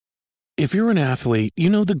If you're an athlete, you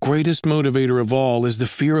know the greatest motivator of all is the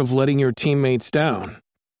fear of letting your teammates down.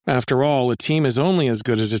 After all, a team is only as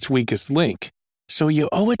good as its weakest link. So you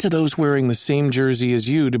owe it to those wearing the same jersey as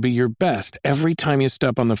you to be your best every time you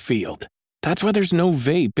step on the field. That's why there's no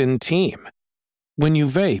vape in team. When you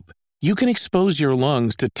vape, you can expose your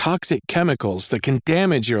lungs to toxic chemicals that can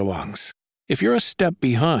damage your lungs. If you're a step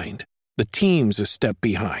behind, the team's a step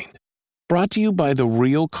behind. Brought to you by The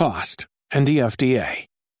Real Cost and the FDA.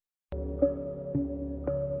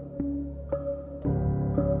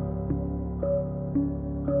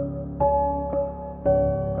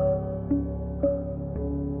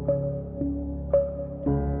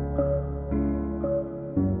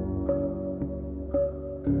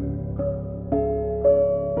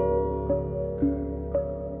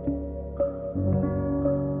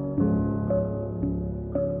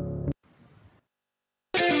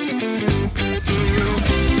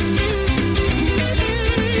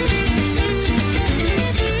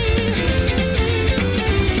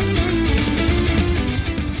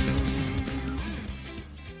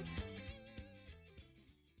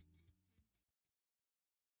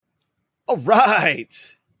 All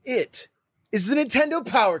right, it is the Nintendo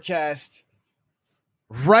Powercast.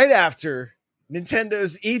 Right after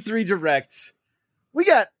Nintendo's E3 Direct, we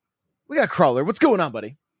got Crawler. What's going on,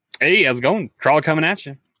 buddy? Hey, how's it going? Crawler coming at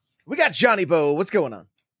you. We got Johnny Bo. What's going on?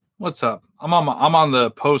 What's up? I'm on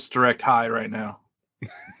the post direct high right now.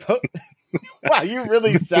 Wow, you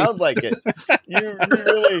really sound like it. You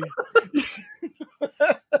really.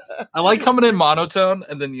 I like coming in monotone,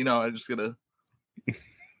 and then I just gotta.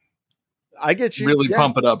 I get you. Really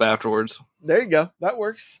pump it up afterwards. There you go. That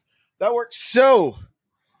works. So,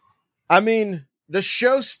 I mean, the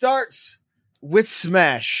show starts with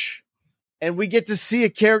Smash, and we get to see a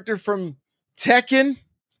character from Tekken.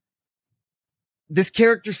 This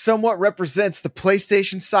character somewhat represents the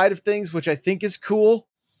PlayStation side of things, which I think is cool.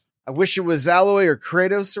 I wish it was Aloy or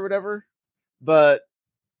Kratos or whatever, but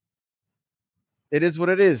it is what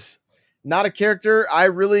it is. Not a character I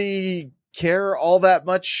really care all that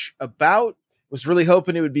much about. Was really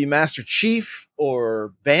hoping it would be Master Chief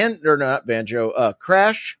or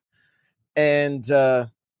Crash, and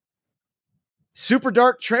super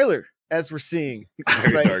dark trailer as we're seeing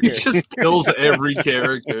right here. He just kills every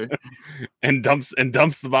character and dumps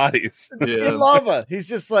the bodies. Yeah. In lava. He's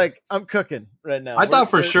just like, I'm cooking right now. I thought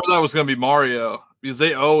for sure that was going to be Mario because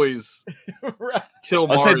they always right. kill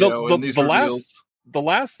Mario in these reveals. The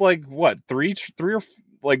last like what three or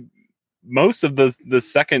like most of the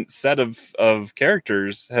second set of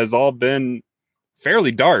characters has all been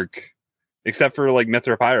fairly dark, except for like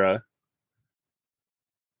Mithra Pyra.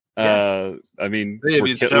 Yeah. I mean,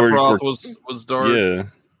 Sephiroth was dark. Yeah.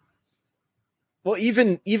 Well,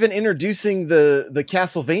 even introducing the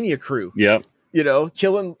Castlevania crew. Yep.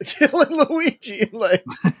 Killing Luigi and like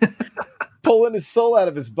pulling his soul out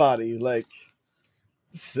of his body, like.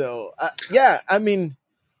 So yeah, I mean,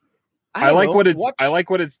 I like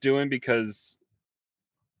what it's doing because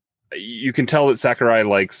you can tell that Sakurai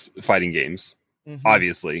likes fighting games,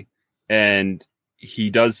 obviously, and he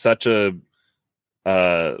does such a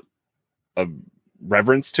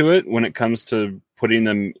reverence to it when it comes to putting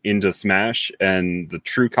them into Smash and the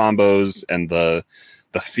true combos and the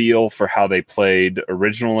feel for how they played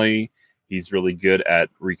originally. He's really good at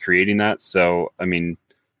recreating that. So, I mean,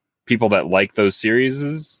 people that like those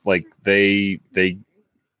series, like they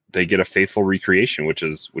get a faithful recreation, which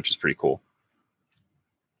is pretty cool.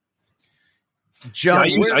 John,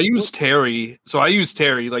 I use Terry. So I use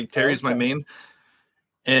Terry. Like Terry's my main,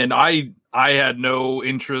 and I had no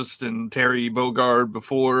interest in Terry Bogard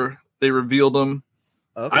before they revealed him.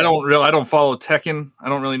 Okay. I don't follow Tekken. I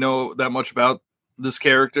don't really know that much about this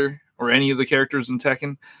character or any of the characters in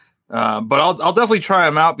Tekken. But I'll definitely try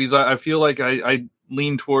him out because I feel like I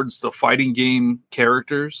lean towards the fighting game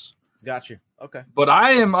characters. Got you. Okay. But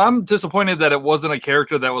I'm disappointed that it wasn't a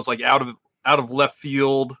character that was like out of left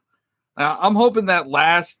field. I'm hoping that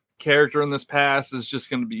last character in this pass is just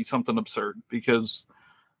going to be something absurd because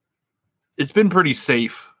it's been pretty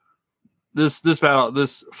safe. This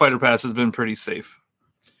fighter pass has been pretty safe.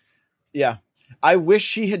 Yeah. I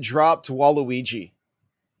wish he had dropped Waluigi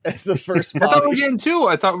as the first body. I thought we were getting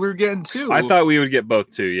two. I thought we would get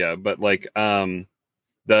both too, yeah. But like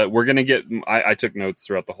we're gonna get I took notes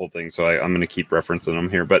throughout the whole thing, so I'm gonna keep referencing them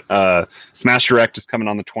here. But Smash Direct is coming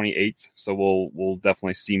on the 28th, so we'll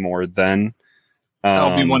definitely see more then.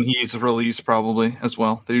 That'll be when he's released probably as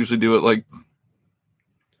well. They usually do it like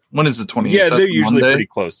when is the 28th? Yeah, That's they're usually Monday. pretty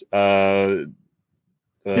close.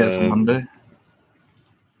 It's Monday.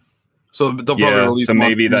 So they'll probably release so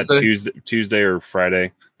maybe Tuesday? that Tuesday or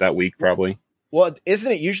Friday that week, probably. Well,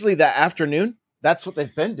 isn't it usually that afternoon? That's what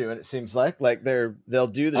they've been doing. It seems like they'll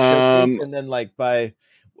do the showcase and then like by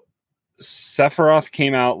Sephiroth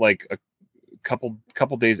came out like a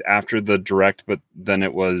couple days after the direct, but then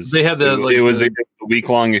it was they had the it was a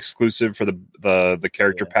week-long exclusive for the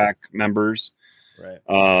character pack members. Right.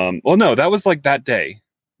 Well, no, that was like that day,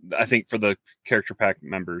 I think, for the character pack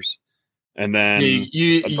members, and then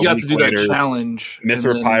you got to do that challenge.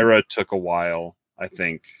 Mithra Pyra took a while. I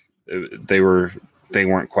think they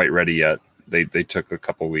weren't quite ready yet. They took a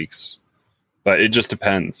couple weeks, but it just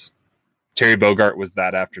depends. Terry Bogard was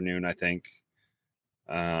that afternoon, I think.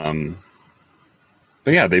 But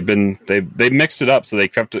yeah, they mixed it up, so they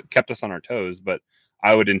kept us on our toes. But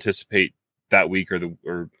I would anticipate that week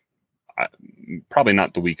or probably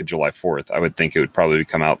not the week of July 4th. I would think it would probably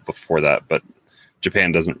come out before that, but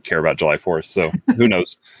Japan doesn't care about July 4th, so who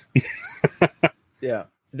knows? Yeah,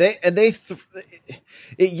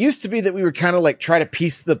 it used to be that we were kind of like try to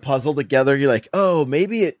piece the puzzle together. You're like, oh,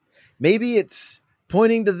 maybe it's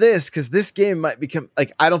pointing to this because this game might become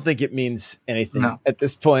like. I don't think it means anything at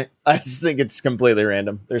this point. I just think it's completely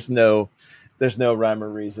random. There's no rhyme or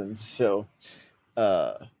reason. So,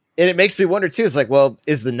 and it makes me wonder too. It's like, well,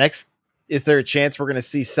 is there a chance we're going to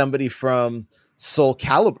see somebody from Soul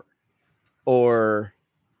Calibur, or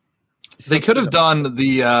they could have done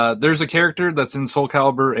the? There's a character that's in Soul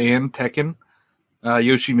Calibur and Tekken.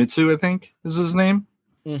 Yoshimitsu, I think, is his name.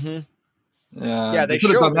 Mm-hmm. Yeah, they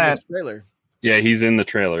showed him in this trailer. Yeah, he's in the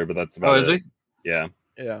trailer, but that's about it. Is he? Yeah.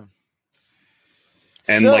 Yeah.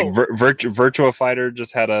 And like Virtua Fighter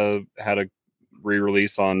just had a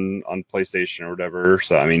re-release on PlayStation or whatever.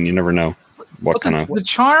 So I mean, you never know the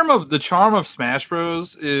charm of Smash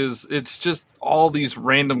Bros is it's just all these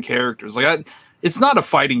random characters. Like it's not a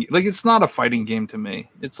fighting game to me.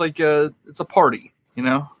 It's like it's a party, you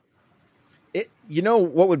know. You know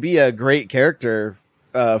what would be a great character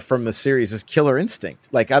from the series is Killer Instinct.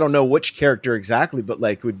 Like, I don't know which character exactly, but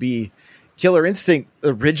like would be Killer Instinct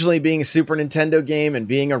originally being a Super Nintendo game and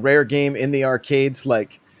being a rare game in the arcades.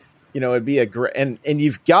 Like, you know, it'd be a great, and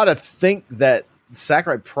you've got to think that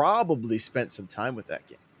Sakurai probably spent some time with that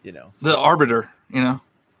game, you know, the Arbiter, you know,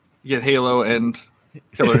 you get Halo and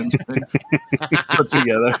Killer Instinct put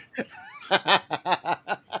together.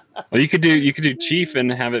 Well, you could do Chief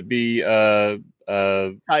and have it be Soul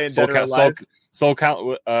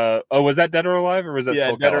Cal. Was that Dead or Alive, or was that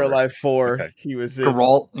Soul Dead Calibur? or Alive 4? Okay. He was in.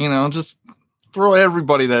 Geralt, you know, just throw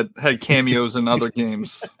everybody that had cameos in other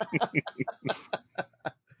games.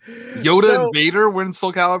 Yoda and Vader win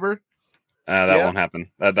Soul Calibur. That won't happen.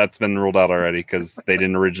 That's been ruled out already because they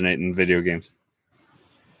didn't originate in video games.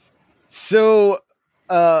 So,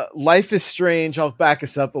 Life is Strange. I'll back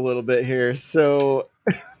us up a little bit here. So,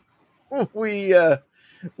 we.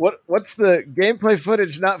 What's the gameplay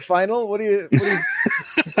footage not final? What do you think?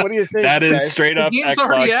 That is guys? Straight up Xbox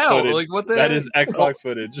already out. Footage. Like what that is Xbox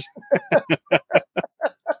footage. I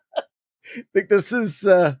think this is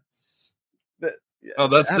that's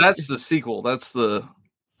the sequel. That's the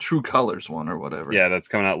True Colors one or whatever. Yeah, that's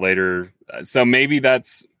coming out later. So maybe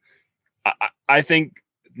that's I think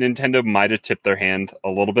Nintendo might have tipped their hand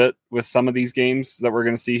a little bit with some of these games that we're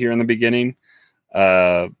going to see here in the beginning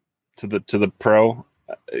to the Pro.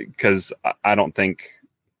 Because I don't think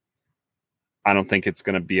it's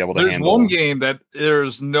going to be able to handle. There's one game that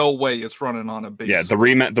there's no way it's running on a base. Yeah, the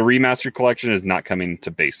remastered collection is not coming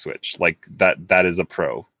to base Switch. Like that is a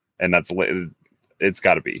Pro, and it's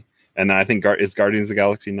got to be. And then I think is Guardians of the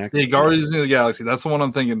Galaxy next. Yeah, Guardians of the Galaxy. That's the one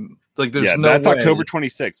I'm thinking. Like, there's that's October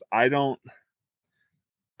 26th. I don't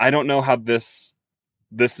know how this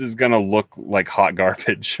is going to look like hot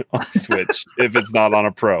garbage on Switch if it's not on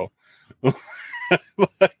a Pro.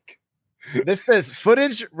 This says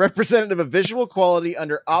footage representative of visual quality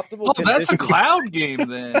under optimal conditions. That's a cloud game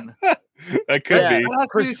then. That could be.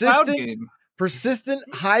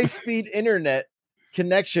 Persistent high-speed internet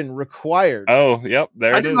connection required. Oh, yep.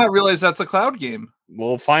 There it is. I did not realize that's a cloud game.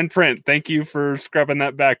 Well, fine print. Thank you for scrubbing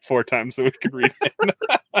that back 4 times so we could read it.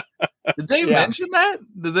 Did they mention that?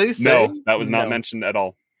 Did they say? No, that was not mentioned at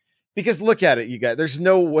all. Because look at it, you guys. There's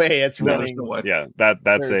no way it's running. No way. Yeah,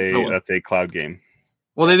 that's a cloud game.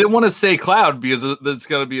 Well, they didn't want to say cloud because it's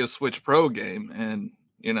going to be a Switch Pro game, and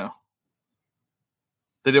you know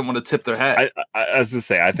they didn't want to tip their hat. As to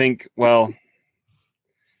say, I think. Well,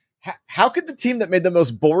 how could the team that made the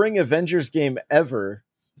most boring Avengers game ever?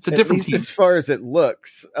 It's a different team as far as it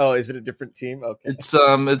looks. Oh, is it a different team? Okay, it's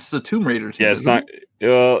the Tomb Raider team. Yeah, it's not.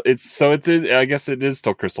 I guess it is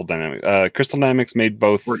still Crystal Dynamics. Crystal Dynamics made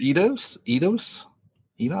both. Or Eidos?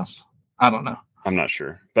 I don't know. I'm not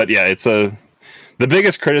sure, but yeah, it's the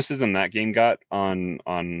biggest criticism that game got on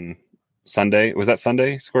Sunday. Was that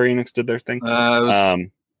Sunday? Square Enix did their thing.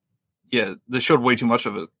 Yeah, they showed way too much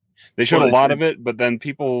of it. They showed a lot of it, but then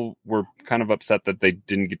people were kind of upset that they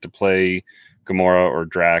didn't get to play Gamora or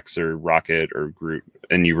Drax or Rocket or Groot,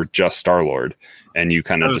 and you were just Star-Lord, and you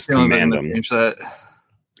kind of just command them. Change that.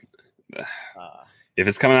 If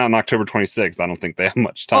it's coming out on October 26th, I don't think they have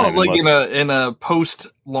much time. Oh, like in a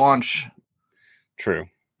post-launch true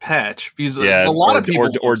patch, because a lot of people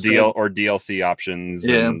or DLC options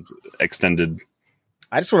and extended.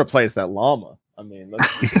 I just want to play as that llama. I mean,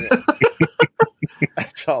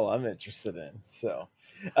 that's all I'm interested in. So,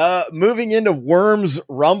 moving into Worms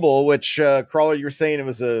Rumble, which Crawler, you were saying it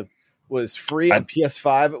was free on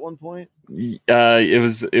PS5 at one point. It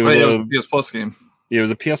was a PS Plus game. Yeah, it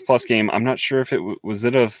was a PS Plus game. I'm not sure if it was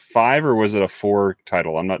it a 5 or was it a 4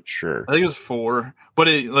 title. I'm not sure. I think it was 4, but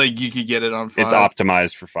you could get it on 5. It's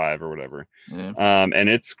optimized for 5 or whatever. Yeah. And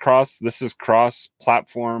it's this is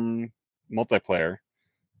cross-platform multiplayer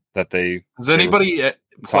that Does anybody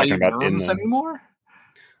play about Worms anymore?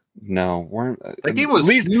 No, that game was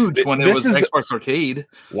huge when it was Xbox Arcade.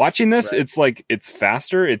 Watching this, it's like it's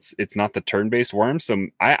faster. It's not the turn-based Worms. So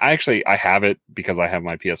I have it because I have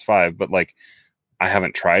my PS5, but like I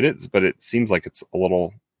haven't tried it, but it seems like it's a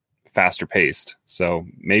little faster paced. So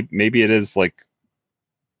maybe it is like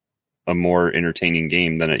a more entertaining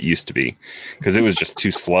game than it used to be, because it was just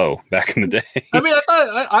too slow back in the day. I mean,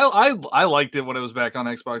 I liked it when it was back on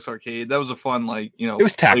Xbox Arcade. That was a fun, it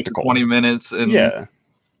was tactical, 20 minutes, and yeah.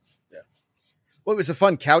 Well, it was a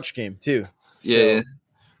fun couch game too. So,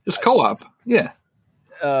 it's co-op. Yeah.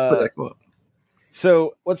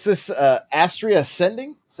 So what's this? Astria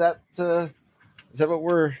Ascending? Is that what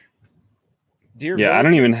we're? Dear yeah, I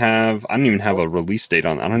don't even have a release date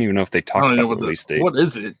on. I don't even know if they talked about the release date. What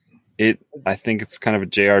is it? I think it's kind of a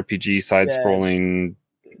JRPG side-scrolling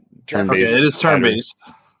turn-based. It is turn-based.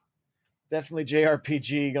 Definitely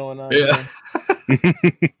JRPG going on. Yeah.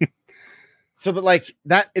 So, but like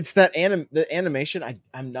that, it's that the animation.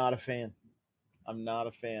 I'm not a fan.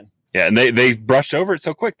 Yeah, and they brushed over it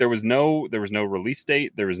so quick. There was no release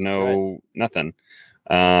date. There was nothing.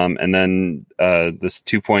 And then this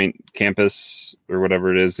 2 Point Campus or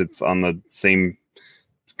whatever it is, it's on the same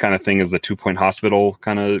kind of thing as the 2 Point Hospital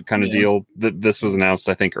kind of deal. This was announced,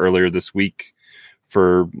 I think, earlier this week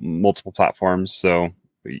for multiple platforms. So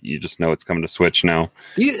you just know it's coming to Switch now.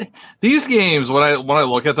 These games, when I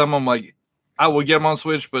look at them, I'm like, I would get them on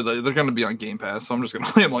Switch, but they're going to be on Game Pass, so I'm just going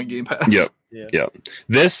to play them on Game Pass. Yep.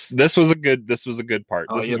 This was a good part.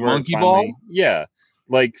 Oh, this is where Monkey Ball. Yeah,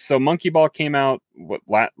 like so. Monkey Ball came out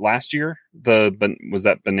last year. Was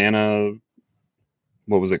that Banana?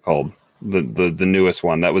 What was it called? The newest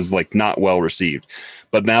one that was like not well received,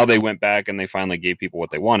 but now they went back and they finally gave people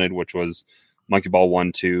what they wanted, which was Monkey Ball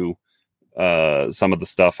 1, 2, some of the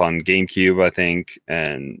stuff on GameCube, I think,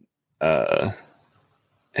 and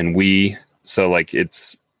Wii. So like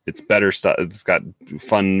it's better stuff. It's got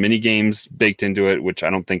fun mini games baked into it, which I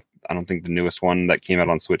don't think the newest one that came out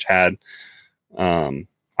on Switch had. I'm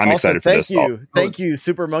also excited for this. Thank you,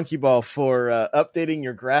 Super Monkey Ball, for updating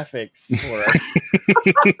your graphics for us.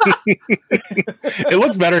 It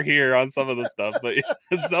looks better here on some of the stuff, but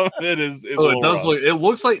some of it is. It does look. It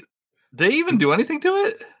looks like they even do anything to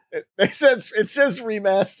it. It says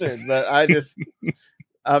remastered, but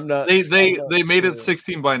I'm not. They made it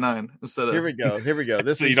 16:9 instead of. Here we go.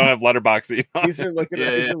 This so you don't have letterboxing. These are looking.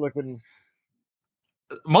 These are looking.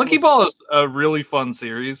 Monkey Ball is a really fun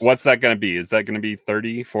series. What's that going to be? Is that going to be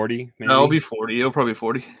 30, 40? Maybe? No, it'll be 40. It'll probably be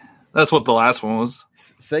 40. That's what the last one was.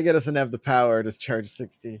 Sega doesn't have the power to charge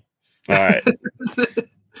 60. All right.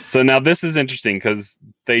 So now this is interesting because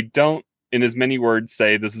they don't, in as many words,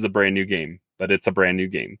 say this is a brand new game, but it's a brand new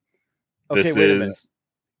game. Okay, this wait a is. minute.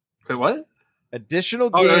 Wait, what? Additional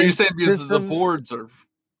games. Are you saying because the boards are?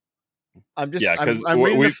 I'm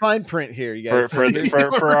reading the fine print here, you guys.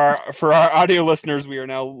 For our audio listeners, we are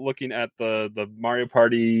now looking at the Mario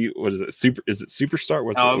Party. What is it? Is it Superstar?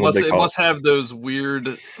 It must have those weird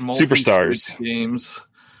Superstars games.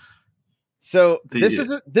 So this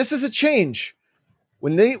is a change.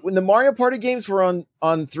 When the Mario Party games were on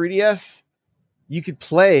 3DS, you could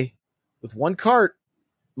play with one cart,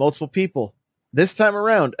 multiple people. This time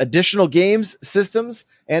around, additional games, systems,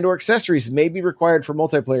 and or accessories may be required for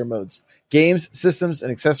multiplayer modes. Games, systems, and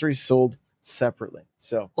accessories sold separately.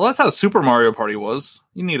 So, well, that's how Super Mario Party was.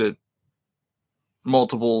 You needed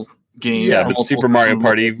multiple games. Yeah, but Super Mario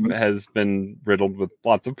Party has been riddled with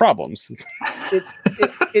lots of problems.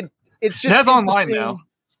 It's just that's online now.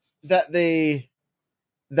 That they,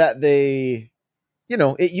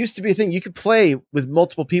 it used to be a thing you could play with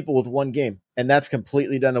multiple people with one game, and that's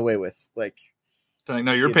completely done away with. Like. Like,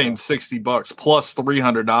 no, you're paying $60 plus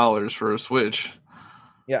 $300 for a Switch.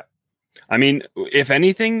 Yeah. I mean, if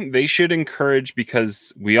anything, they should encourage,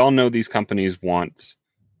 because we all know these companies want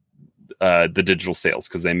the digital sales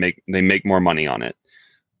because they make more money on it.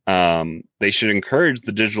 They should encourage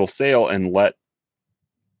the digital sale and let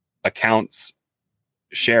accounts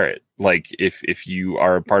share it. Like if you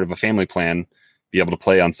are a part of a family plan, be able to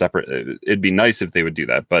play on separate. It'd be nice if they would do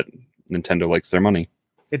that, but Nintendo likes their money.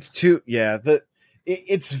 It's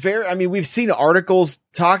it's very. I mean, we've seen articles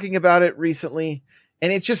talking about it recently,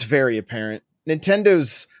 and it's just very apparent.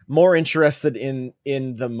 Nintendo's more interested in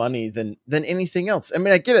the money than anything else. I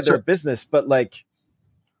mean, I get it; they're a business, but like,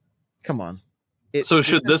 come on. So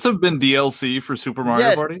should this have been DLC for Super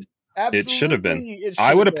Mario Party? Absolutely. It should have been.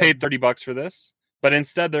 I would have paid $30 for this, but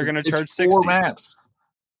instead they're going to charge 60. 4 maps.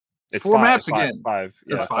 It's 4 maps again. 5.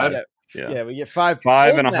 Yeah, 5. Yeah, we get 5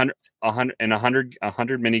 and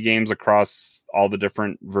 100 mini games across all the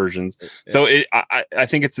different versions. Yeah. So I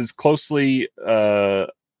think it's as closely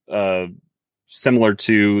similar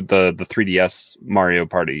to the 3DS Mario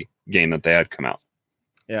Party game that they had come out.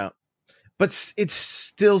 Yeah. But it's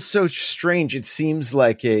still so strange. It seems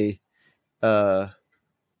like it's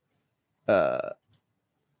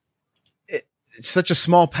such a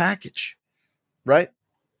small package, right?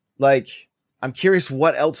 Like, I'm curious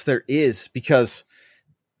what else there is, because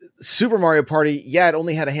Super Mario Party, it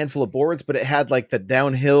only had a handful of boards, but it had like the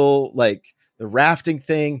downhill, like the rafting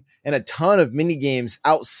thing, and a ton of mini games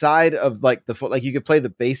outside of like like you could play the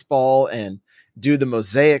baseball and do the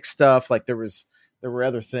mosaic stuff. Like there were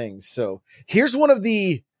other things. So here's one of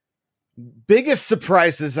the biggest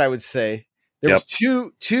surprises, I would say. There was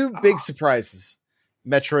two big surprises.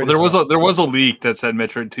 Metroid. Well, there was a leak that said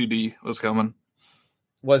Metroid 2D was coming.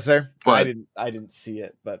 Was there? But I didn't see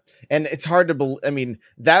it, and it's hard to believe. I mean,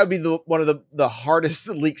 that would be one of the hardest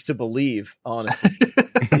leaks to believe, honestly.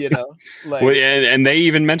 Like, well, and they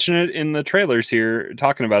even mention it in the trailers here,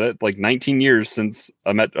 talking about it. Like 19 years since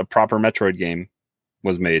a proper Metroid game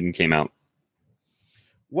was made and came out.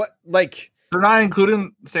 What, like, they're not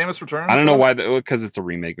including Samus Returns? I don't know why, because it's a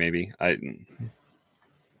remake, maybe.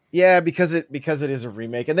 Yeah, because it is a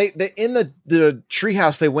remake, and they in the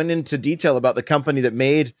Treehouse they went into detail about the company that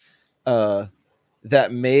made Samus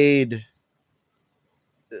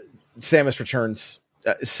Returns,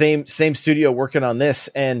 same studio working on this,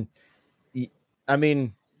 and I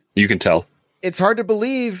mean, you can tell it's hard to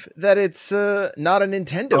believe that it's not a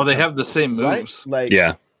Nintendo. Oh, they have the same moves, right?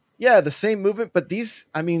 Like the same movement, but these,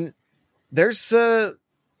 I mean, there's some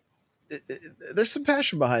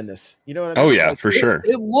passion behind this. You know what I mean? Oh yeah, for sure.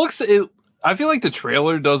 I feel like the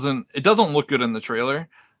trailer doesn't look good in the trailer,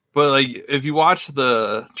 but like if you watch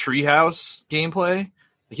the Treehouse gameplay,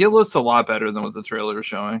 like, it looks a lot better than what the trailer is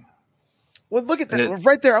showing. Well, look at that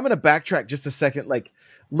right there. I'm going to backtrack just a second. Like,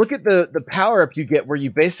 look at the power up you get where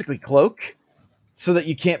you basically cloak so that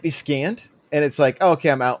you can't be scanned, and it's like, oh,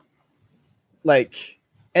 okay, I'm out. Like,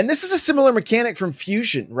 and this is a similar mechanic from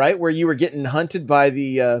Fusion, right? Where you were getting hunted by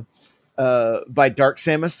by Dark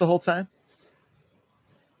Samus the whole time,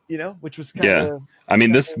 which was kind of. I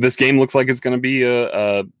mean, this game looks like it's going to be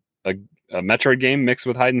a Metroid game mixed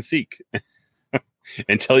with hide and seek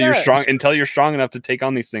until you're strong enough to take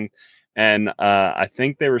on these things. And I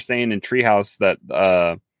think they were saying in Treehouse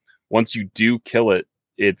that once you do kill it,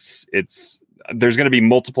 it's there's going to be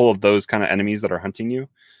multiple of those kind of enemies that are hunting you.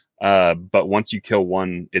 But once you kill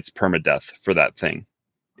one, it's permadeath for that thing.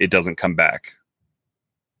 It doesn't come back.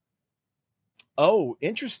 Oh,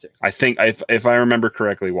 interesting. I think if I remember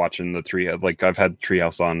correctly, watching the like I've had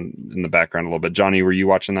Treehouse on in the background a little bit. Johnny, were you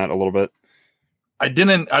watching that a little bit? I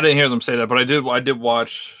didn't hear them say that, but I did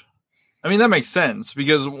watch. I mean, that makes sense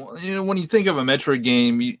because when you think of a Metroid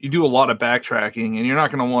game, you do a lot of backtracking, and you're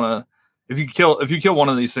not going to want to. If you kill one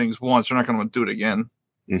of these things once, you're not going to do it again.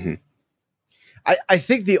 Mm-hmm. I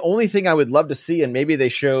think the only thing I would love to see, and maybe they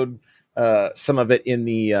showed some of it in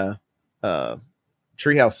the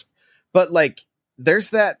Treehouse, but like there's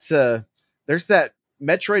that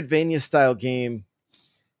Metroidvania style game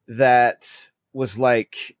that was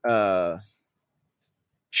like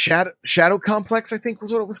Shadow Complex, I think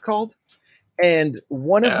was what it was called. And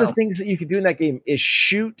one of the things that you could do in that game is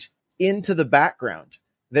shoot into the background.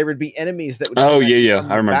 There would be enemies that would. Oh yeah,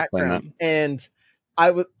 I remember playing that. And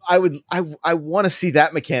I want to see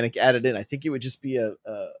that mechanic added in. I think it would just be a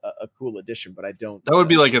cool addition, but I don't. That would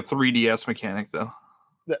be like a 3DS mechanic, though.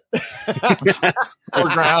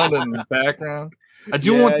 Foreground and background. I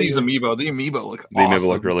do want these amiibo. The amiibo look awesome. The amiibo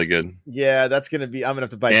look really good. Yeah, that's gonna be. I'm gonna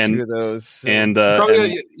have to buy 2 of those. So. And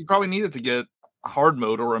you probably need it to get hard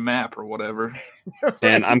mode or a map or whatever.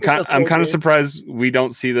 And I'm kind of surprised we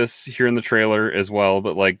don't see this here in the trailer as well.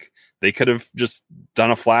 But like, they could have just done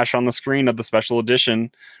a flash on the screen of the special edition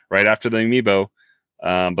right after the amiibo.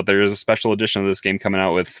 But there is a special edition of this game coming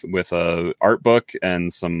out with a art book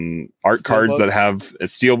and some art cards that have a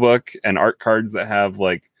steel book and art cards that have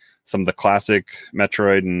like some of the classic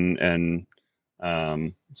Metroid and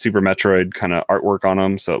Super Metroid kind of artwork on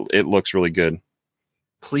them. So it looks really good.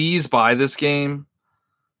 Please buy this game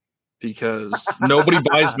because nobody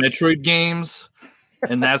buys Metroid games,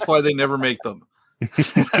 and that's why they never make them.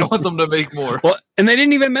 I want them to make more. Well, and they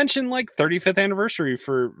didn't even mention like 35th anniversary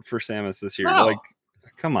for Samus this year. No. Like,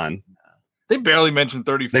 come on. They barely mentioned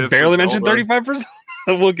 35th. They barely mentioned 35%.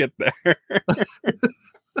 We'll get there.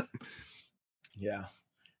 Yeah.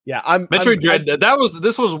 I'm Metroid Dread.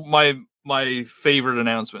 This was my favorite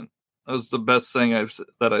announcement. That was the best thing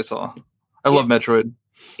that I saw. I love Metroid.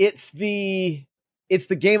 It's the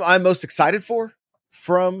game I'm most excited for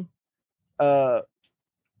from the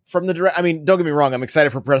direct. I mean, don't get me wrong, I'm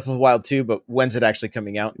excited for Breath of the Wild 2, but when's it actually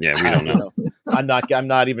coming out? Yeah, we don't know.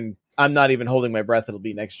 I'm not even holding my breath. It'll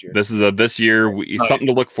be next year. This is this year. Something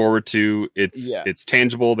to look forward to. It's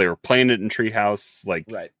tangible. They were playing it in Treehouse. Like,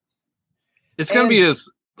 right. It's going to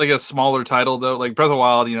be a smaller title though. Like Breath of the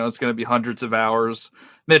Wild, it's going to be hundreds of hours.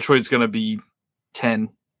 Metroid's going to be 10,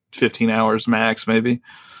 15 hours max, maybe.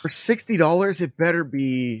 For $60, it better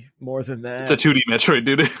be more than that. It's a 2D Metroid,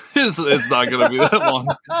 dude. It's not going to be that long.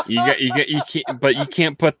 You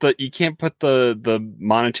can't put the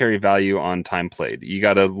monetary value on time played. You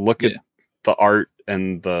got to look at the art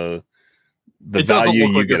and the value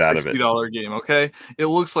you get out of it. $60 game, okay? It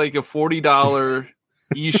looks like a $40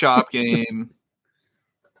 eShop game.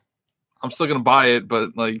 I'm still going to buy it,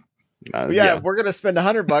 but like. We're gonna spend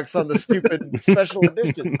 $100 on the stupid special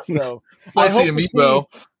edition. So I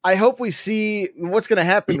hope we see what's gonna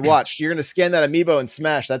happen. Watch, you're gonna scan that amiibo and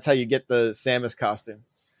smash. That's how you get the Samus costume.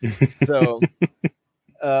 So,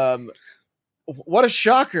 what a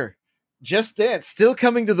shocker! Just Dance still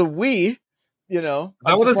coming to the Wii. Is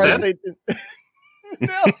that what it said?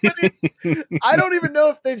 No, I don't even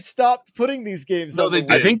know if they've stopped putting these games. No, they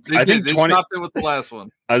did. I think they stopped it with the last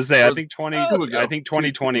one. I was say I think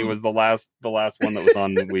 2020 was the last one that was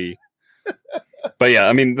on the Wii. But yeah,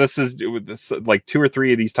 I mean, this like 2 or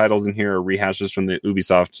 3 of these titles in here are rehashes from the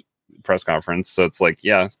Ubisoft press conference. So it's like,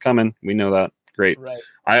 yeah, it's coming. We know that. Great. Right.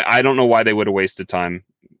 I don't know why they would have wasted time.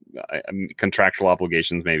 Contractual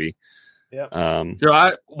obligations, maybe. Yeah.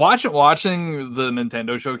 Watching the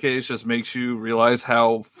Nintendo showcase just makes you realize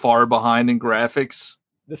how far behind in graphics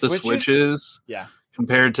the Switch is. Yeah.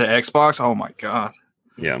 Compared to Xbox. Oh my god.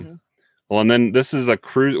 Yeah. Mm-hmm. Well, and then this is a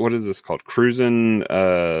cruise. What is this called? Cruising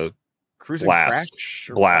Blast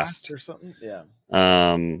or something. Yeah.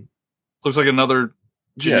 Looks like another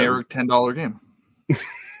generic $10 game. You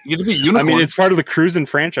get to be Unicorn. I mean, it's part of the Cruising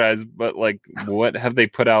franchise, but like, what have they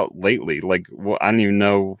put out lately? Like, I don't even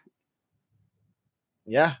know.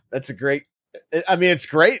 Yeah, that's a great. I mean, it's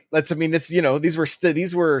great. It's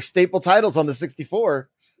these were staple titles on the 64.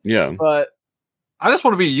 Yeah, but I just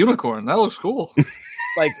want to be a unicorn. That looks cool.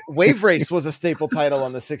 Like Wave Race was a staple title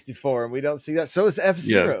on the 64, and we don't see that. So is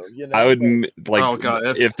F-Zero. Yeah. I would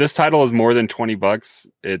if this title is more than $20,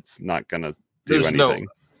 it's not gonna do anything.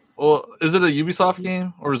 Well, is it a Ubisoft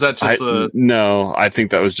game or is that just No, I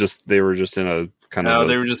think that was just they were just in a kind of.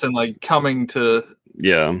 They were just in like coming to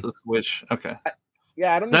to Switch. Okay.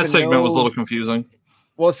 Yeah, I don't. That segment was a little confusing.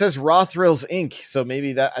 Well, it says Raw Thrills Inc., so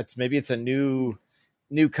maybe it's a new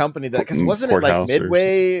company that because wasn't it like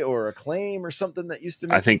Midway or Acclaim or something that used to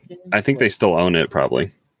make these games? I think they still own it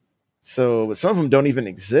probably. So, but some of them don't even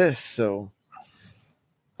exist. So,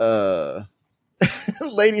 lady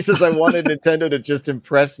says I wanted Nintendo to just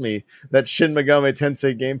impress me. That Shin Megami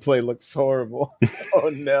Tensei gameplay looks horrible. Oh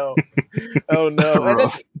no, and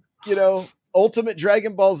then, Ultimate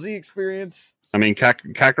Dragon Ball Z experience. I mean,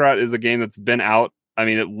 Kakarot is a game that's been out. I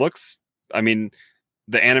mean,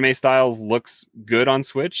 the anime style looks good on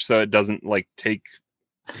Switch, so it doesn't like take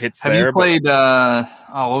hits. Have you played?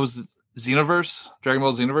 What was it? Xenoverse? Dragon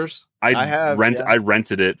Ball Xenoverse? I have. I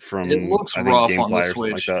rented it from. It looks rough on the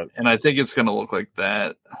Switch, and I think it's going to look like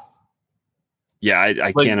that. Yeah,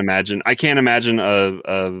 I can't imagine. I can't imagine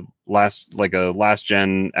a last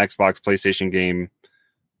gen Xbox PlayStation game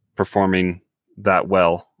performing that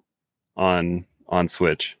well on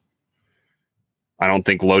Switch. I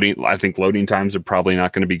think loading times are probably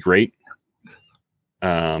not going to be great.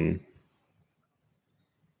 Yeah,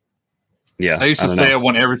 I used to say I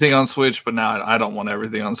want everything on Switch, but now I don't want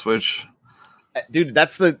everything on Switch. Dude,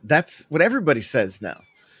 that's what everybody says now.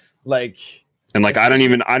 Like And like, I don't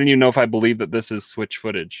even know if I believe that this is Switch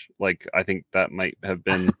footage. Like, I think that might have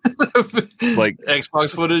been like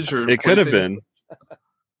Xbox footage, or it could have been.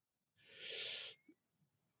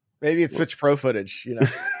 Maybe it's Switch Pro footage, you know.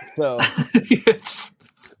 So,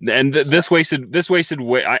 and this wasted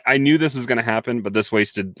way. I knew this was going to happen, but this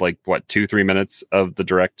wasted like what 2-3 minutes of the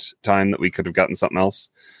direct time that we could have gotten something else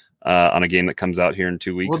on a game that comes out here in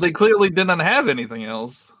 2 weeks. Well, they clearly didn't have anything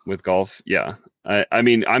else with golf. Yeah. I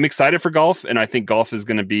mean, I'm excited for golf, and I think golf is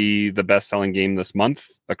going to be the best-selling game this month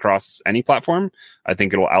across any platform. I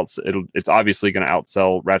think it's obviously going to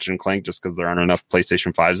outsell Ratchet and Clank just because there aren't enough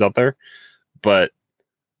PlayStation 5s out there. But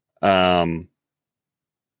I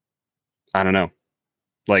don't know.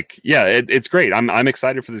 Like, yeah, it's great. I'm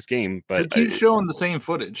excited for this game, but it keeps showing the same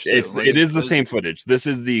footage. It is the same footage. This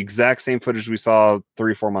is the exact same footage we saw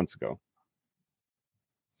 3-4 months ago.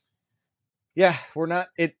 Yeah, we're not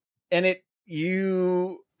it, and it.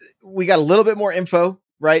 We got a little bit more info,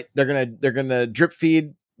 right? They're gonna drip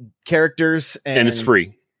feed characters, and it's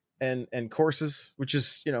free and courses, which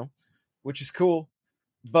is cool.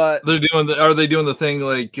 But are they doing the thing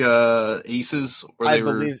like Aces? I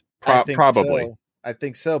believe probably. So. I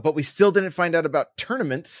think so, but we still didn't find out about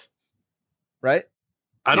tournaments, right?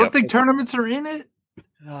 I don't think tournaments are in it.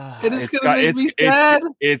 It is going to make me sad.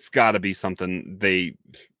 It's got to be something they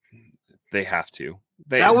have to.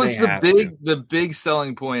 That was the big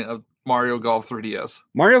selling point of Mario Golf 3DS.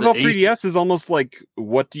 Mario Golf 3DS is almost like,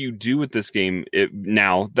 what do you do with this game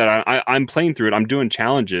now that I'm playing through it? I'm doing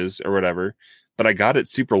challenges or whatever, but I got it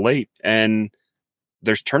super late, and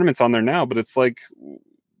there's tournaments on there now, but it's like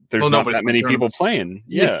there's not that many people playing.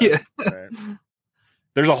 Yeah. Right.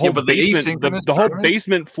 There's a whole basement. The whole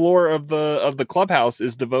basement floor of the clubhouse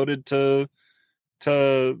is devoted to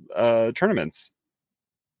tournaments.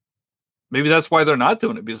 Maybe that's why they're not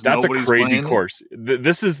doing it, because that's a crazy course.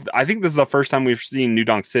 I think this is the first time we've seen New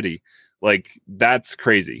Donk City. Like, that's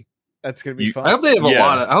crazy. That's gonna be fun. I hope they have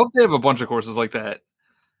I hope they have a bunch of courses like that,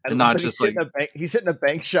 and not just like he's hitting a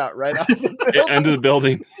bank shot right out into the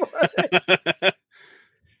building.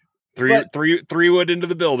 Three wood into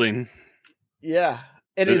the building. Yeah,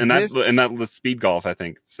 and that was speed golf, I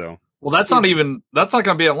think. So that's not going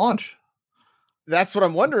to be at launch. That's what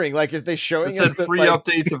I'm wondering. Like, is they showing us the free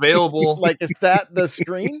updates available? Like, is that the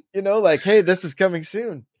screen? Like, hey, this is coming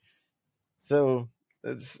soon. So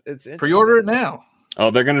it's pre-order it now. Oh,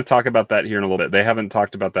 they're going to talk about that here in a little bit. They haven't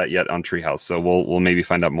talked about that yet on Treehouse, so we'll maybe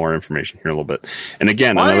find out more information here in a little bit. And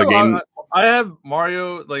again, another game. I have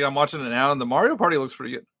Mario. Like, I'm watching it now, and the Mario Party looks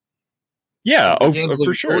pretty good. Yeah,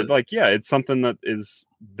 for sure. Good. Like, yeah, it's something that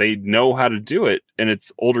they know how to do it, and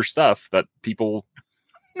it's older stuff that people.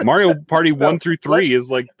 Mario Party 1 through 3 is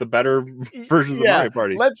like the better versions of Mario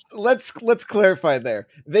Party. Let's clarify there.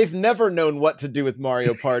 They've never known what to do with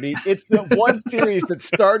Mario Party. It's the one series that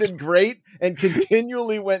started great and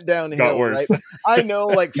continually went downhill. Got worse. Right? I know,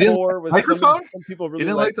 like 4 was some people really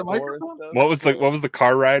didn't like the microphone. What was the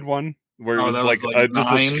car ride one? Where it was like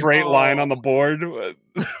just a straight line on the board. It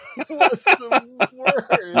was the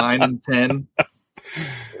worst. 9 and 10.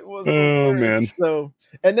 It was the worst. Man. So,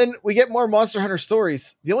 and then we get more Monster Hunter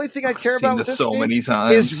stories. The only thing I care about with this so game many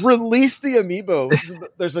times is release the amiibo.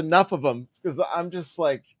 There's enough of them, because I'm just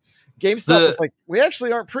like, GameStop is like, we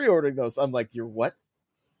actually aren't pre-ordering those. I'm like, you're what?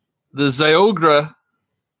 The Zyogre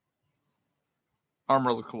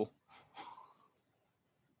armor look cool.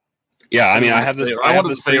 Yeah, I mean, I have this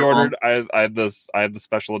pre-ordered. I have the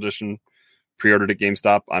special edition pre-ordered at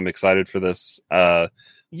GameStop. I'm excited for this.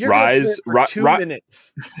 You're Rise for 2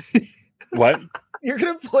 minutes. What? You're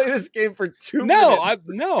gonna play this game for 2 minutes?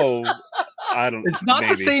 No, I don't. It's not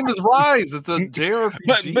the same as Rise. It's a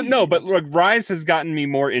JRPG. But look, Rise has gotten me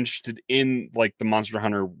more interested in like the Monster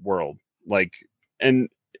Hunter world. Like, and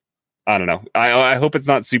I don't know. I hope it's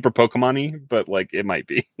not super Pokemon-y, but like it might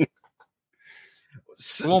be. It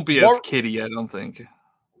won't be as kiddie, I don't think.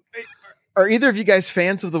 Are either of you guys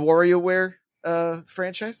fans of the WarioWare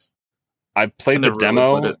franchise? I've played the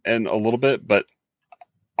demo and a little bit, but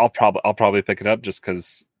I'll probably pick it up just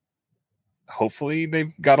because hopefully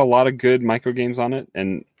they've got a lot of good micro games on it,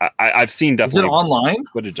 and I've seen definitely online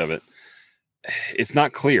footage of it. It's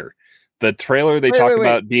not clear. The trailer they talked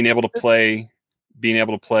about being able to play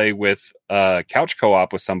with couch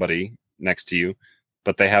co-op with somebody next to you,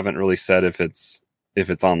 but they haven't really said if it's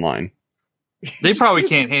online. They probably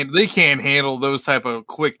can't handle those type of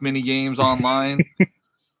quick mini games online.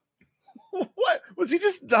 What was he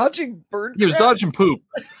just dodging bird? He was dodging poop.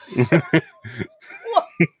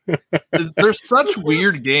 They're such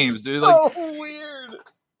weird games, dude. So weird.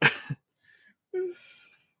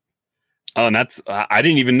 Oh, and that's I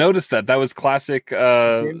didn't even notice that. That was classic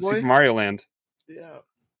Super Mario Land. Yeah.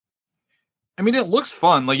 I mean, it looks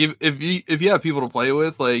fun. Like if you have people to play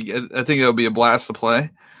with, like I think it'll be a blast to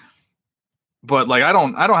play. But like I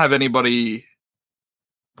don't have anybody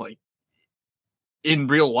like in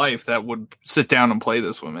real life that would sit down and play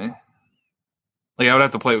this with me. Like I would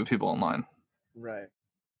have to play with people online. Right.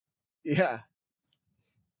 Yeah.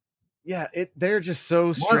 Yeah, they're just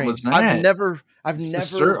so strange. What was that? I've never.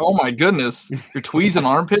 Oh my goodness! You're tweezing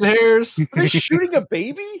armpit hairs. Are they shooting a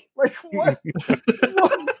baby? Like what?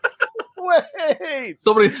 Wait.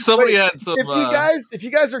 Somebody had some. If you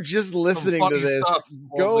guys are just listening to this,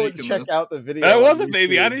 go and check out the video. That was a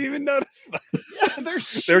baby. I didn't even notice that. Yeah,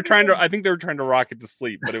 they're trying to. I think they were trying to rock it to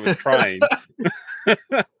sleep, but it was crying.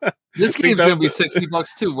 This game's gonna be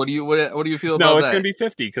 $60 too. What do you feel about that? No, it's gonna be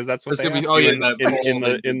 50 because that's what it's they gonna be. asked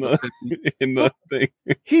you in the thing.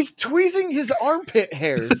 He's tweezing his armpit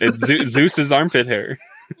hairs. It's Zeus's armpit hair.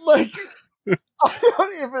 Like I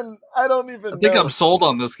don't even. I think I'm sold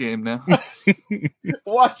on this game now.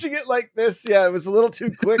 Watching it like this, yeah, it was a little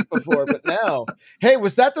too quick before, but now, hey,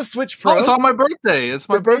 was that the Switch Pro? Oh, it's on my birthday. It's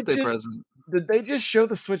my birthday present. Did they just show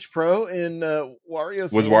the Switch Pro in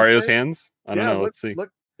Wario's? Was Wario's hands? I don't know. Let's see.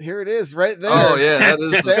 Look, here it is, right there. Oh yeah, that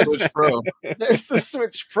is the Switch Pro. There's the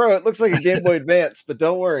Switch Pro. It looks like a Game Boy Advance, but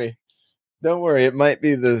don't worry, it might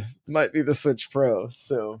be the Switch Pro.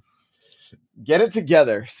 So get it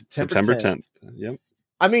together, September 10th. Yep.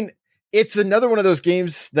 I mean, it's another one of those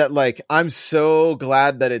games that, like, I'm so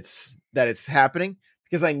glad that it's happening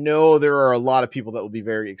because I know there are a lot of people that will be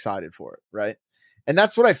very excited for it, right? And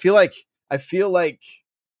that's what I feel like. I feel like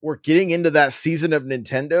we're getting into that season of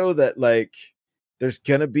Nintendo that, like, there's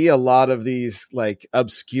gonna be a lot of these like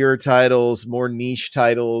obscure titles, more niche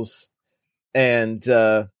titles, and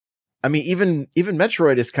I mean, even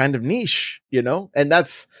Metroid is kind of niche, you know, and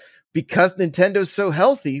that's because Nintendo's so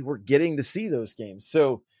healthy. We're getting to see those games.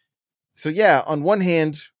 So yeah, on one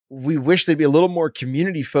hand, we wish they'd be a little more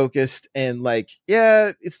community focused and like,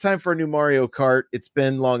 yeah, it's time for a new Mario Kart. It's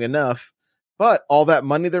been long enough. But all that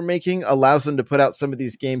money they're making allows them to put out some of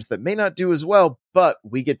these games that may not do as well, but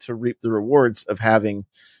we get to reap the rewards of having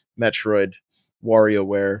Metroid,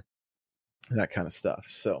 WarioWare, that kind of stuff.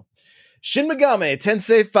 So Shin Megami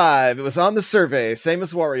Tensei 5, it was on the survey, same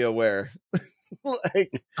as WarioWare. What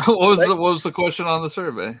was the question on the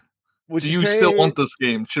survey? Do you still want this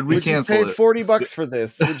game? Should we cancel it? Would you pay $40 for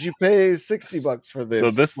this? Would you pay $60 for this?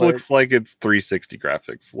 So this looks like it's 360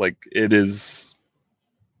 graphics. Like it is.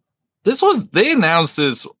 They announced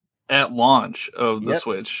this at launch of the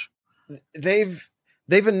Switch. They've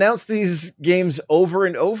announced these games over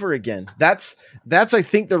and over again. That's I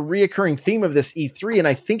think the reoccurring theme of this E3, and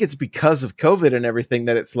I think it's because of COVID and everything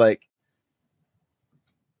that it's like,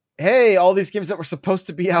 hey, all these games that were supposed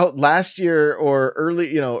to be out last year or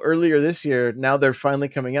earlier this year, now they're finally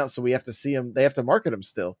coming out, so we have to see them. They have to market them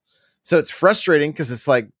still. So it's frustrating because it's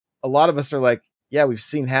like a lot of us are like, yeah, we've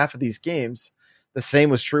seen half of these games. The same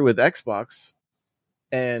was true with Xbox.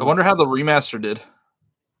 And I wonder how the remaster did.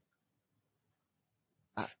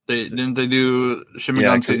 Didn't they do Shin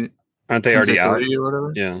Megami? Aren't they already out? Or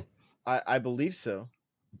whatever? Yeah, I believe so.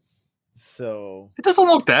 So it doesn't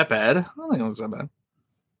look that bad. I don't think it looks that bad.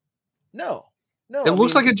 No. It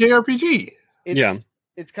looks like a JRPG.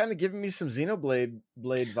 It's kind of giving me some Xenoblade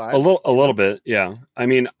vibes. A little bit, yeah. I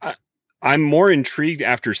mean, I'm more intrigued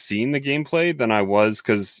after seeing the gameplay than I was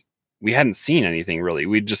because we hadn't seen anything really.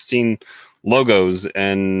 We'd just seen logos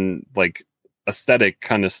and like aesthetic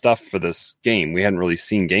kind of stuff for this game. We hadn't really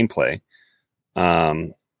seen gameplay.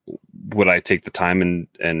 Would I take the time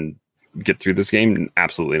and get through this game?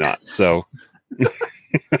 Absolutely not. So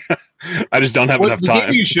I just don't have enough time. The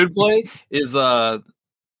game you should play is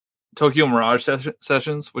Tokyo Mirage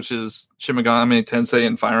Sessions, which is Shin Megami Tensei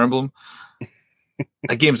and Fire Emblem.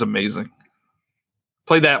 That game's amazing.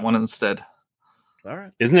 Play that one instead. All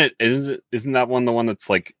right. Isn't that one the one that's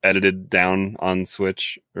like edited down on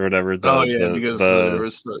Switch or whatever? Because there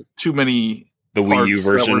was too many. The Wii U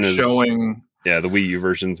version is showing. Yeah, the Wii U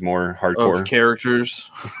version's more hardcore. Of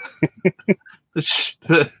characters.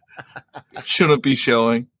 Shouldn't be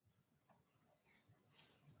showing.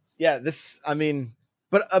 Yeah,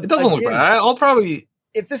 but it doesn't look bad. I'll probably.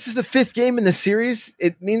 If this is the 5th game in the series,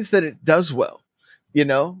 it means that it does well. You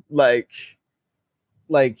know, like.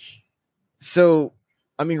 So,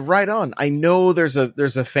 I mean, right on. I know there's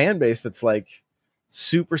a fan base that's like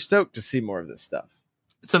super stoked to see more of this stuff.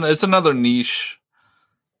 It's another niche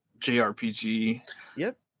JRPG.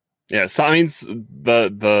 Yep. Yeah. So I mean,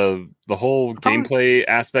 the whole gameplay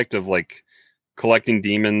aspect of like collecting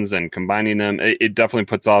demons and combining them, it definitely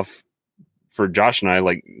puts off for Josh and I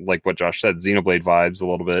like what Josh said, Xenoblade vibes a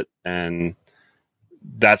little bit, and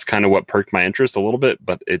that's kind of what perked my interest a little bit,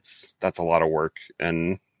 but that's a lot of work.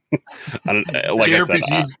 And I don't, like JRPGs, I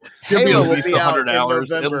said, it's gonna be Halo at will least be out 100 in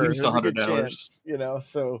hours. At November. least There's a good 100 hours. chance, you know.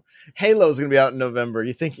 So Halo's going to be out in November.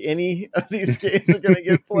 You think any of these games are going to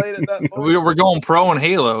get played at that point? We're going pro in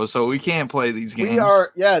Halo, so we can't play these games. We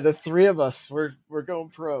are, yeah. The three of us, we're going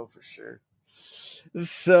pro for sure.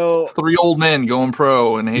 So 3 old men going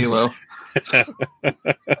pro in Halo.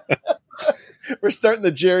 we're starting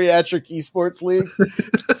the geriatric esports league.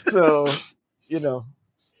 So, you know.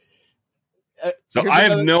 So I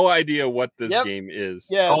have no idea what this game is.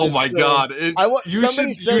 Yeah. Oh my god! You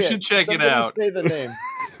should check it out. Say the name.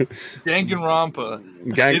 Danganronpa.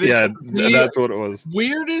 That's what it was.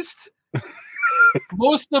 Weirdest,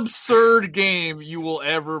 most absurd game you will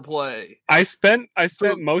ever play. I spent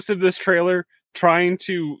most of this trailer trying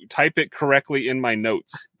to type it correctly in my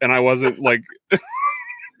notes, and I wasn't like.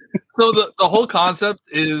 So the whole concept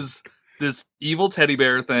is this evil teddy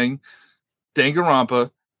bear thing,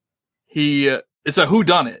 Danganronpa. It's a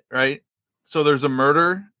whodunit, right? So there's a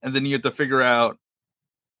murder, and then you have to figure out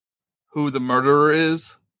who the murderer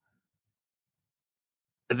is,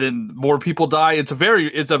 and then more people die. It's a very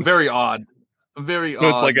odd, very so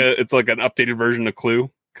odd. It's like an updated version of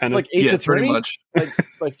Clue, kind of like Ace Attorney, pretty much,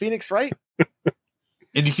 like Phoenix Wright.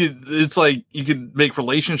 And you could make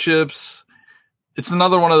relationships. It's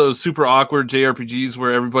another one of those super awkward JRPGs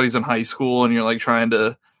where everybody's in high school and you're like trying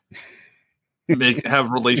to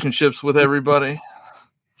have relationships with everybody.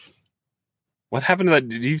 What happened to that?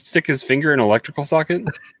 Did you stick his finger in an electrical socket?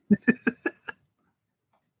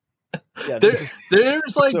 Yeah, there's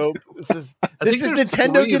like so this is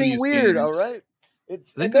Nintendo getting weird. All right.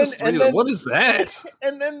 What is that?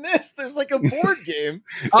 And then there's like a board game.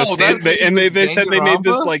 They said they made this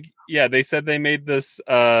they said they made this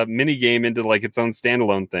mini game into like its own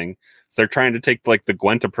standalone thing. So they're trying to take like the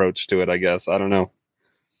Gwent approach to it, I guess. I don't know.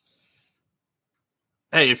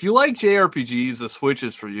 Hey, if you like JRPGs, the Switch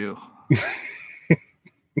is for you.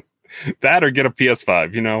 That or get a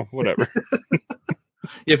PS5, you know, whatever.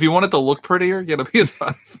 If you want it to look prettier, get a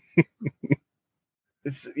PS5.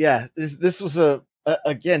 This was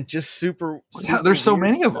again just super there's so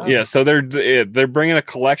many of them. Yeah, so they're bringing a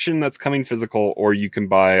collection that's coming physical, or you can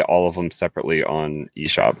buy all of them separately on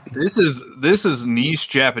eShop. This is niche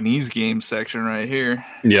Japanese game section right here.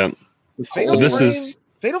 Yeah,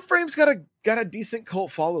 Fatal Frame's got a decent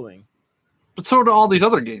cult following, but so do all these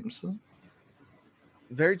other games.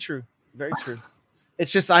 Very true. Very true.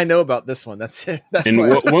 It's just I know about this one. That's it. That's and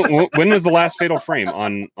when was the last Fatal Frame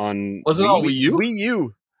on? Was it on Wii U? Wii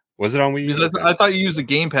U. Was it on Wii U? I thought you used a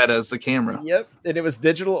gamepad as the camera. Yep, and it was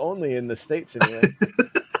digital only in the States anyway.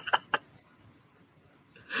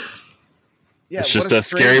 Yeah, it's just a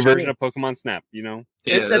scary version of Pokemon Snap, you know?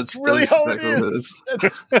 Yeah, that's really all it is.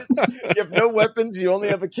 You have no weapons. You only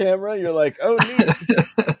have a camera. You're like, oh,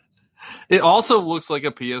 neat. It also looks like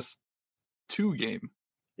a PS2 game.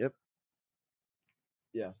 Yep.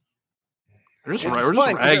 Yeah. We're just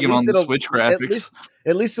ragging on the Switch graphics.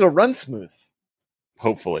 At least it'll run smooth.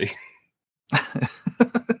 Hopefully.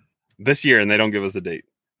 This year, and they don't give us a date.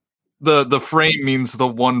 The frame means the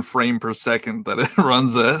 1 frame per second that it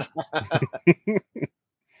runs at.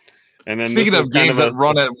 And then speaking of games that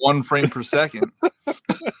run at 1 frame per second.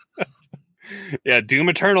 Yeah, Doom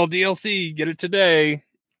Eternal DLC. Get it today.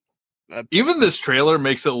 Even this trailer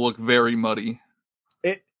makes it look very muddy.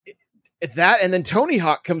 That and then Tony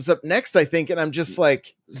Hawk comes up next, I think, and I'm just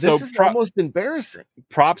like, this is almost embarrassing.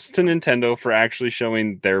 Props to Nintendo for actually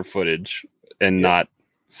showing their footage and not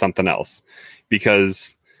something else,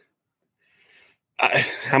 because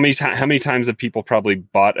how many times have people probably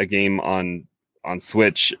bought a game on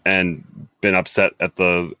Switch and been upset at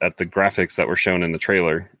the graphics that were shown in the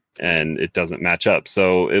trailer and it doesn't match up?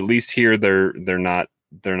 So at least here they're not.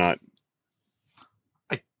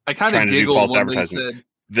 I kind of giggled when they said.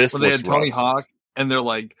 When they had Tony Hawk and they're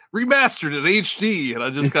like remastered in HD, and I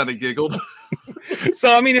just kind of giggled.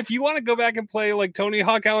 So I mean, if you want to go back and play like Tony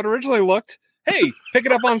Hawk how it originally looked, hey, pick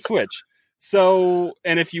it up on Switch. So,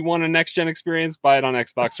 and if you want a next gen experience, buy it on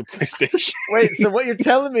Xbox or PlayStation. Wait, so what you're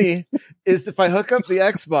telling me is if I hook up the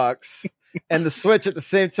Xbox and the Switch at the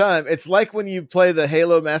same time, it's like when you play the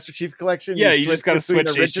Halo Master Chief Collection. Yeah, you just got to switch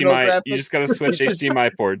HDMI. Graphics. You just got to switch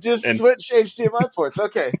HDMI ports. Switch HDMI ports.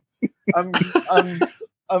 Okay, I'm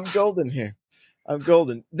golden here. I'm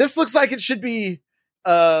golden. This looks like it should be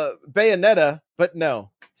Bayonetta, but no.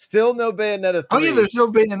 Still no Bayonetta 3. Oh yeah, there's no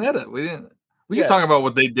Bayonetta. We can talk about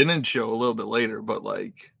what they didn't show a little bit later, but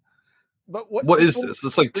like what is this?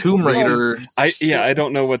 It's like Tomb Raider. I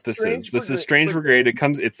don't know what this is. This is Strange Brigade.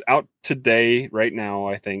 It's out today right now,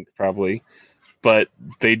 I think, probably. but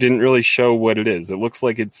they didn't really show what it is. It looks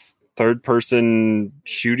like it's third-person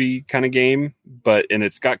shooty kind of game, and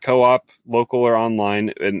it's got co-op, local or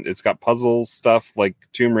online, and it's got puzzle stuff like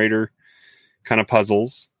Tomb Raider kind of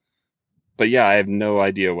puzzles. But yeah, I have no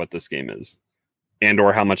idea what this game is and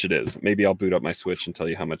or how much it is. Maybe I'll boot up my Switch and tell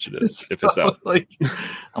you how much it is if it's out. Like,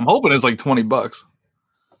 I'm hoping it's like $20.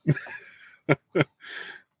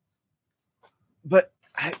 But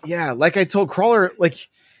like I told Crawler, like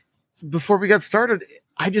before we got started,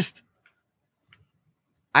 I don't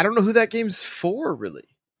know who that game's for, really.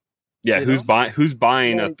 Yeah, who's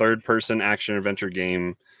buying a third-person action adventure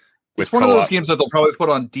game? It's one of those games that they'll probably put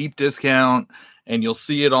on deep discount, and you'll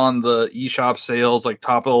see it on the eShop sales, like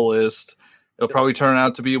top of the list. It'll probably turn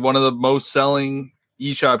out to be one of the most selling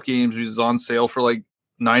eShop games, which is on sale for like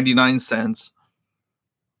 99 cents.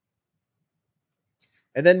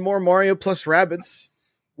 And then more Mario plus Rabbids,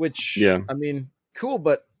 which I mean, cool,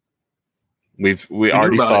 but we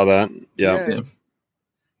already saw that. Yeah.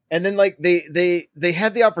 And then like they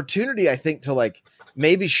had the opportunity, I think, to like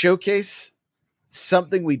maybe showcase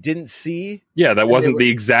something we didn't see. Yeah, that wasn't the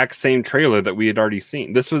exact same trailer that we had already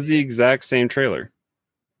seen. This was the exact same trailer.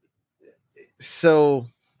 So,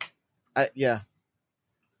 I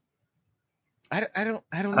don't know.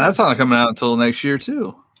 That's not coming out until next year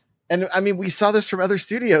too. And I mean, we saw this from other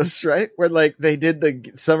studios, right? Where like they did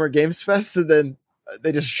the Summer Games Fest, and then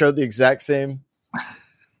they just showed the exact same.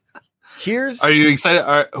 Are you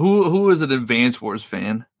excited? Who is an Advance Wars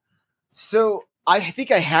fan? So I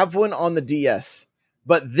think I have one on the DS,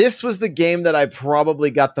 but this was the game that I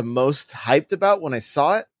probably got the most hyped about when I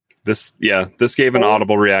saw it. This gave an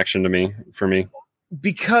audible reaction for me.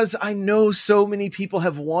 Because I know so many people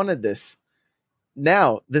have wanted this.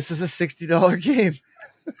 Now, this is a $60 game.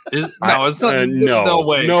 It's not. No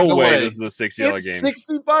way. No way. This is a $60 game. It's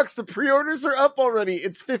 $60. The pre-orders are up already.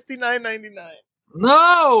 It's $59.99.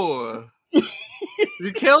 No,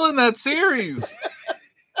 you're killing that series.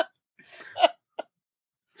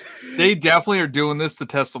 They definitely are doing this to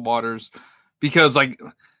test the waters, because like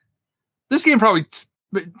this game probably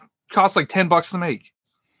costs like $10 to make.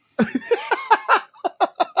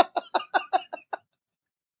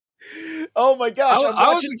 Oh my gosh, I'm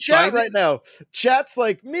watching chat right now. Chat's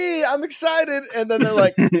like, me, I'm excited. And then they're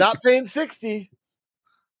like, not paying $60.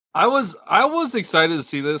 I was excited to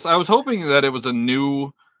see this. I was hoping that it was a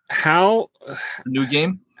new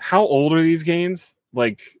game. How old are these games?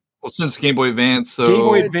 Like, since Game Boy Advance. So Game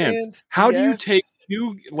Boy Advance. How do you take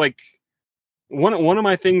like one of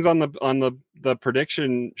my things on the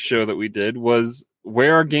prediction show that we did was,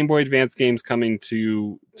 where are Game Boy Advance games coming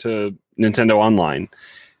to Nintendo Online?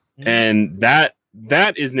 And that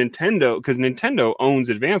is Nintendo, because Nintendo owns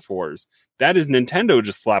Advance Wars. That is Nintendo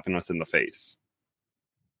just slapping us in the face.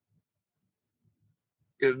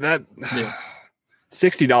 That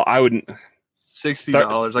 $60. I wouldn't.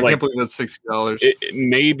 $60. I can't believe that's $60.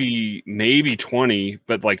 Maybe $20,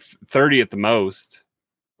 but like $30 at the most.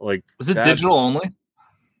 Like, is it digital only?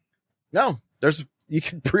 No, you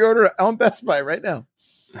can pre-order it on Best Buy right now.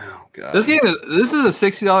 Oh god, this is a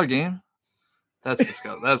 $60 game. That's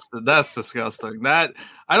disgusting. That's disgusting. That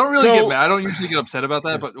I don't really get mad. I don't usually get upset about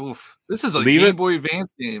that, but oof, this is a Game Boy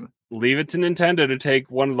Advance game. Leave it to Nintendo to take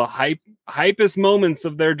one of the hypest moments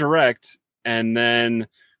of their direct and then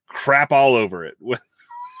crap all over it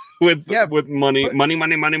with money.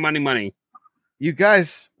 You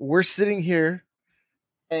guys, we're sitting here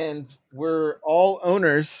and we're all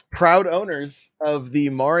proud owners of the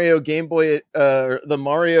Mario Game Boy, the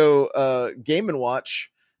Mario Game & Watch.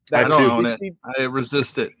 I don't own it. I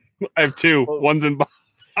resist it. I have two. One's in box.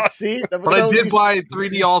 See, but I did buy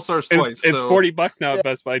 3D All Stars twice. It's $40 now at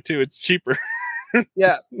Best Buy too. It's cheaper.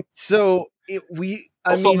 Yeah. So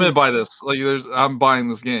I'm gonna buy this. Like, I'm buying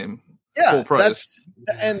this game. Yeah, full price.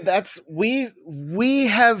 We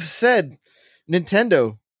have said,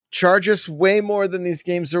 Nintendo, charge us way more than these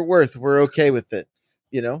games are worth. We're okay with it.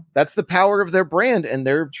 You know, that's the power of their brand, and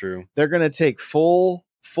they're going to take full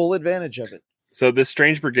advantage of it. So this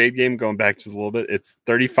Strange Brigade game, going back just a little bit, it's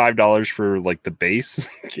 $35 for like the base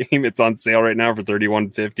game. It's on sale right now for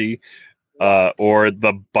 $31.50. Or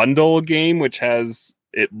the bundle game, which has,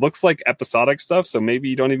 it looks like episodic stuff, so maybe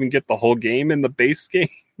you don't even get the whole game in the base game.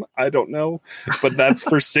 I don't know, but that's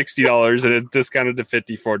for $60 and it's discounted to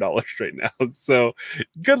 $54 right now. So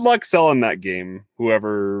good luck selling that game,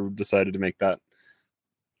 whoever decided to make that.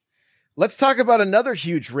 Let's talk about another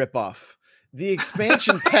huge ripoff: the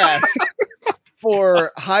expansion pass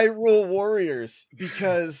for Hyrule Warriors,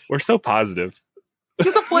 because we're so positive.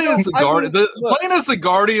 Get to play as the Guardian. Playing as the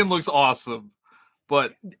Guardian looks awesome,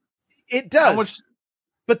 but it does.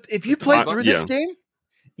 But if you play through this game,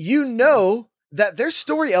 you know that there's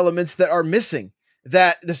story elements that are missing.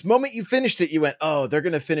 That this moment you finished it, you went, "Oh, they're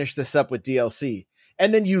going to finish this up with DLC."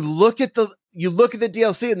 And then you look at the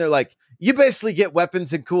DLC, and they're like, "You basically get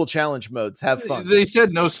weapons and cool challenge modes. Have fun." They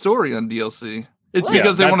said no story on DLC. It's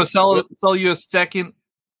because they want to sell you a second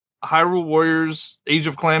Hyrule Warriors Age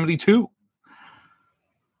of Calamity 2.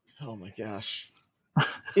 Oh my gosh.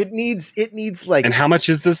 It needs like. And how much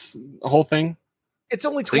is this whole thing? It's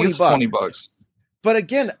only I think it's $20. But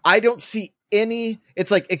again, I don't see any.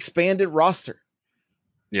 It's like expanded roster.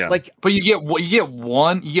 Yeah. Like, but you get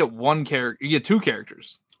one character. You get two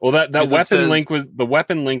characters. Well, that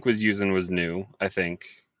weapon link was using was new, I think.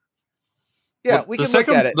 Yeah, well, we can look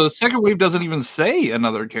at it. The second wave doesn't even say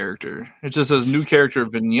another character. It just says new character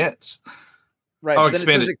vignettes. Right. Oh,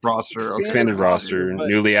 expanded roster. Expanded roster, but,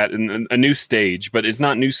 newly at a new stage, but it's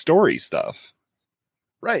not new story stuff.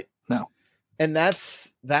 Right. No. And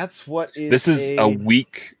that's what is This is a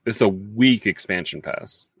weak expansion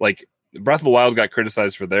pass. Like Breath of the Wild got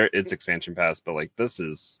criticized for its expansion pass, but like this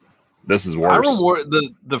is worse.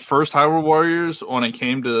 The first Hyrule Warriors, when it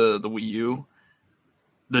came to the Wii U,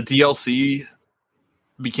 the DLC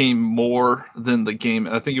became more than the game.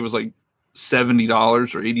 I think it was like $70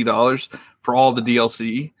 or $80 for all the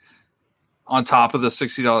DLC on top of the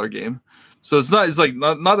 $60 game. So it's not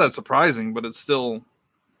that surprising, but it's still.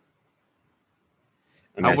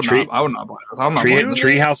 I would not buy it. I'm not buying it.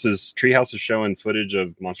 Treehouse is showing footage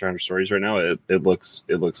of Monster Hunter Stories right now. It looks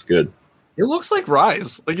good. It looks like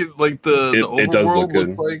Rise. The overworld it does look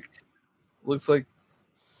good. Looks like.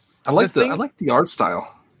 I like the art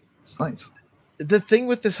style. It's nice. The thing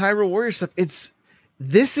with this Hyrule Warrior stuff,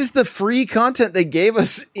 this is the free content they gave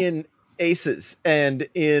us in Aces and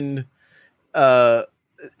in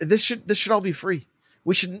this should all be free.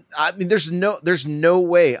 We should. I mean, there's no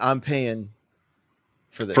way I'm paying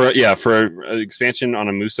for this. For an expansion on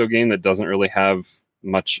a Musou game that doesn't really have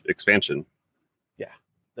much expansion. Yeah,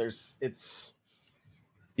 it's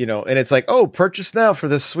and it's like, oh, purchase now for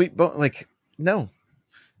this sweet like, no,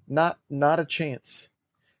 not a chance.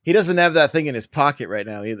 He doesn't have that thing in his pocket right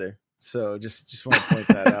now either. So just want to point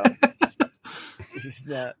that out. He's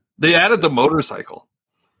not. They added the motorcycle.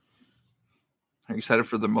 Are you excited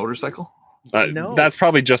for the motorcycle? No. That's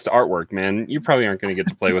probably just artwork, man. You probably aren't going to get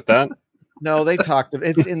to play with that. No, they talked.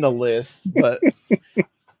 It's in the list, but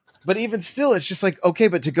even still, it's just like, okay,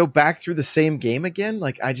 but to go back through the same game again,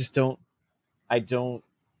 like I don't.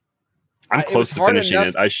 I'm close to finishing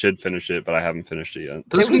it. I should finish it, but I haven't finished it yet.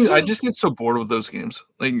 Those games, I just get so bored with those games.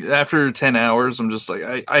 Like after 10 hours, I'm just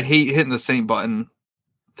like, I hate hitting the same button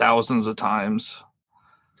thousands of times.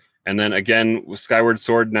 And then again, with Skyward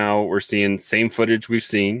Sword, now we're seeing same footage we've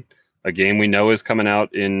seen. A game we know is coming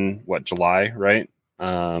out in July, right?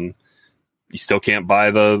 You still can't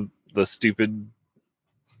buy the stupid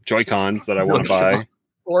Joy-Cons that I want to buy.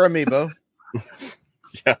 Or Amiibo.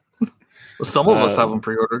 Yeah. Well, some of us have them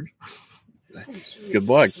pre-ordered. Good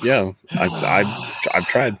luck. Yeah. I've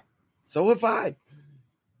tried. So have I.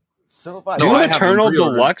 Doom Eternal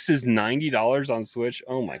Deluxe is $90 on Switch.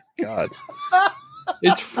 Oh my god.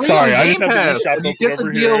 It's free. Sorry, on I just Game have Pass. to You get the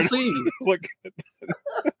DLC. Look.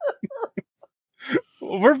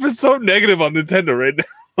 We're so negative on Nintendo right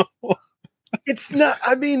now. It's not.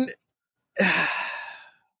 I mean,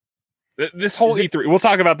 this whole E3. We'll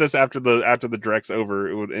talk about this after the direct's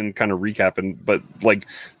over and kind of recapping. But like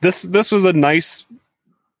this was a nice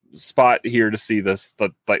spot here to see this.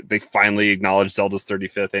 That like they finally acknowledged Zelda's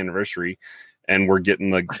 35th anniversary, and we're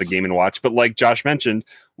getting the Game & Watch. But like Josh mentioned,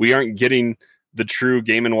 we aren't getting the true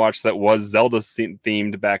Game & Watch that was Zelda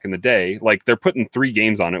themed back in the day. Like they're putting 3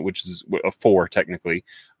 games on it, which is 4 technically.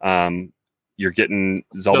 You're getting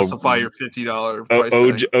Zelda. Justify your $50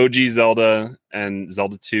 price OG Zelda and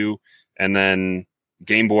Zelda 2, and then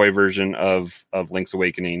Game Boy version of Link's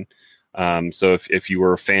Awakening. So if you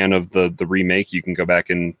were a fan of the remake, you can go back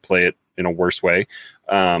and play it in a worse way.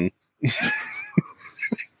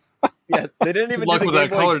 Yeah, they didn't even do the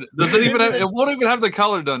that color. Does it even have? It won't even have the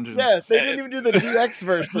color dungeon. Yeah, they didn't even do the DX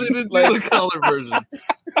version. They didn't do the color version.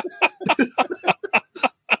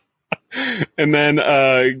 And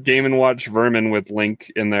then Game & Watch Vermin with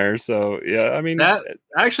Link in there. So yeah, I mean that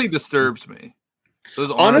actually disturbs me.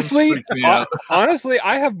 Honestly,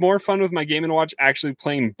 I have more fun with my Game & Watch actually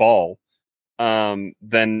playing ball than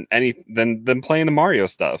playing the Mario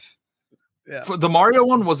stuff. Yeah. For the Mario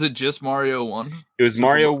one, was it just Mario 1? It was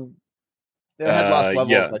Mario. It had Lost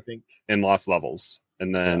Levels, I think. In Lost Levels.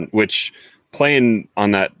 And then, which playing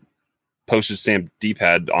on that postage stamp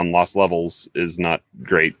D-pad on Lost Levels is not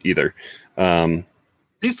great either.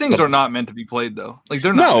 These things are not meant to be played, though. Like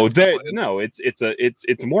they're not. No,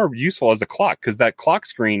 it's more useful as a clock because that clock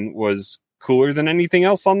screen was cooler than anything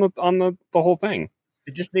else on the whole thing.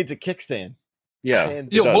 It just needs a kickstand. Yeah.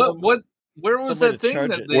 And where was somewhere that to thing charge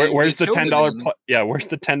that it. they, Where's they the showed it $10 in? where's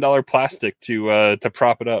the $10 plastic to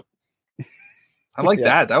prop it up? I like Yeah.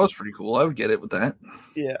 that. That was pretty cool. I would get it with that.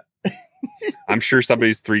 Yeah. I'm sure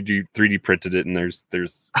somebody's 3D printed it, and there's Get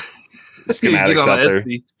schematics on out there.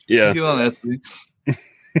 Etsy. Yeah. Get on Etsy.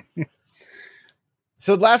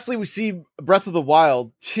 So lastly, we see Breath of the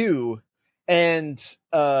Wild 2, and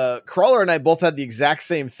Crawler and I both had the exact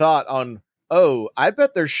same thought on, I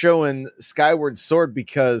bet they're showing Skyward Sword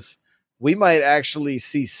because we might actually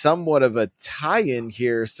see somewhat of a tie-in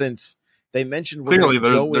here, since they mentioned Clearly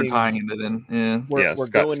they're tying it in. Yeah. We're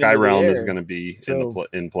Sky going into the Realm is air. going to be So-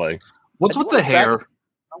 in play. What's I with wanna the hair? back-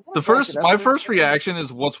 I wanna back it up My and first say- reaction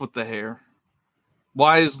is, what's with the hair?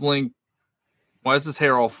 Why is his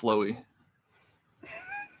hair all flowy?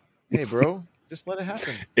 Hey, bro, just let it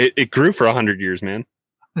happen. It grew for 100 years, man.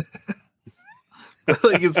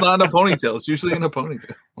 Like, it's not in a ponytail. It's usually in a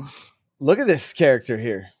ponytail. Look at this character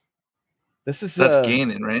here. This is That's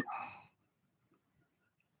Ganon, right?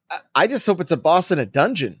 I just hope it's a boss in a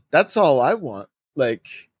dungeon. That's all I want. Like,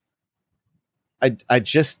 I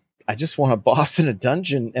just want a boss in a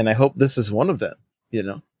dungeon, and I hope this is one of them.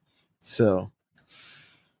 So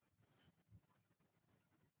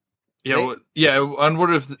Yeah, I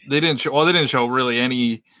wonder if they didn't show. Well, they didn't show really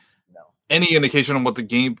any indication on what the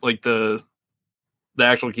game, like the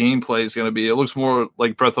actual gameplay is going to be. It looks more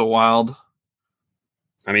like Breath of the Wild.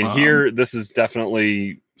 I mean, here this is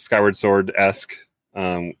definitely Skyward Sword esque.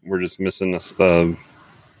 We're just missing a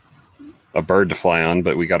bird to fly on,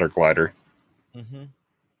 but we got our glider. mm-hmm.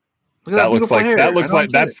 That looks like hair.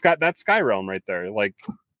 that's Sky Realm right there. Like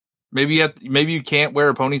maybe you can't wear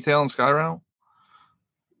a ponytail in Skyrim.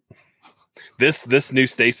 This new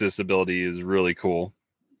stasis ability is really cool.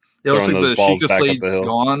 Yeah, it looks Throwing like those the balls Sheikah back up Slade's the hill.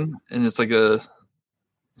 gone, and it's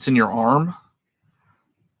in your arm.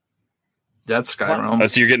 That's Skyrim.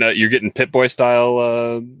 So you're getting Pit Boy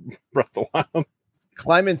style Breath of the Wild.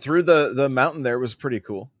 Climbing through the mountain there was pretty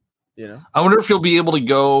cool. I wonder if you'll be able to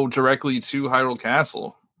go directly to Hyrule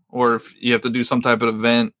Castle, or if you have to do some type of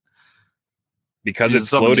event. Because It's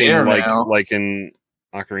it's up in the floating air now. like in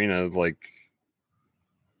Ocarina, like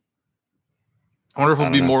I wonder if I it'll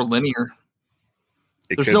don't be know. more linear.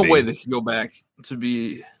 it There's could no be. way they can go back to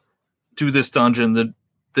do this dungeon,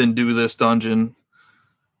 then do this dungeon.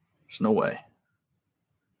 There's no way.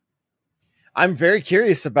 I'm very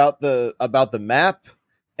curious about the map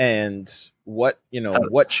and what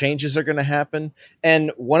changes are going to happen.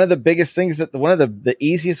 And one of the biggest things one of the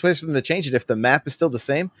easiest ways for them to change it, if the map is still the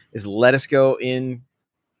same, is let us go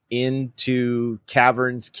into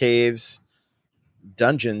caverns, caves,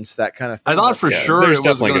 dungeons, that kind of thing. I thought for sure there's it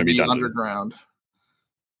was definitely going gonna to be be dungeons. underground.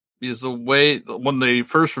 Because the way when they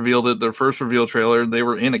first revealed it, their first reveal trailer, they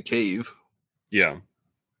were in a cave. Yeah.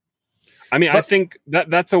 I mean, I think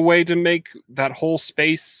that's a way to make that whole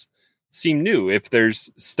space seem new. If there's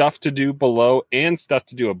stuff to do below and stuff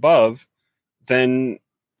to do above, then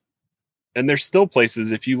and there's still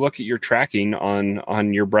places, if you look at your tracking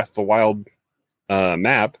on your Breath of the Wild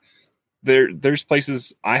map, there's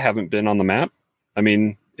places I haven't been on the map. I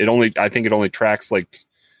mean, I think it only tracks like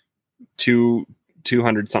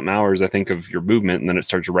 200 something hours, I think, of your movement, and then it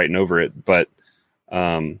starts writing over it. But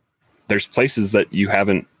there's places that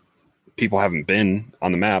people haven't been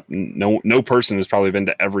on the map. No person has probably been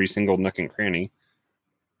to every single nook and cranny.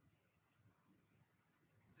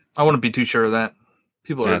 I wouldn't be too sure of that.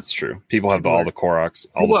 People are. That's true. People have all the Koroks.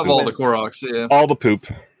 People have all the Koroks. Yeah, all the poop.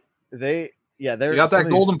 They're you got that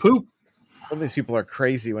golden poop. Some of these people are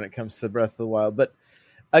crazy when it comes to Breath of the Wild. But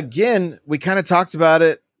again, we kind of talked about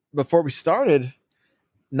it before we started.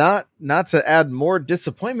 Not to add more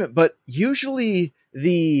disappointment, but usually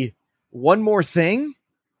the one more thing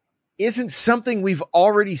isn't something we've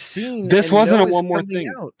already seen. This and wasn't know a is one more coming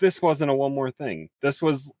thing. out. This wasn't a one more thing. This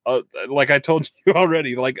was like I told you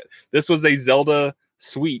already. Like this was a Zelda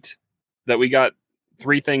suite that we got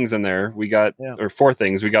 3 things in there. We got or 4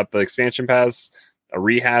 things. We got the expansion pass, a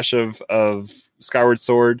rehash of Skyward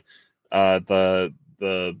Sword, the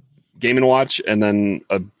Game & Watch, and then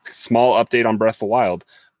a small update on Breath of the Wild.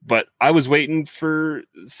 But I was waiting for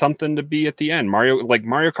something to be at the end. Mario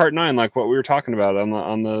Kart 9, like what we were talking about on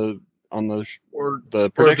the prediction or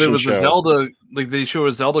if it was show. a Zelda, like they show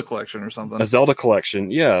a Zelda collection or something. A Zelda collection,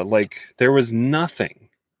 yeah. Like there was nothing.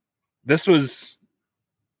 This was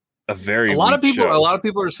a very a lot of people. show. A lot of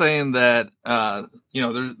people are saying that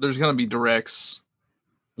there's going to be directs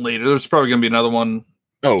later. There's probably going to be another one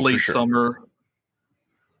late for sure. summer,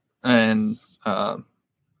 and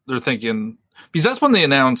they're thinking because that's when they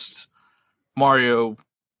announced Mario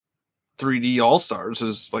 3D All Stars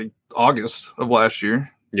is like August of last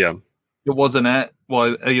year. Yeah. It wasn't at,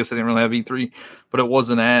 well, I guess I didn't really have E3, but it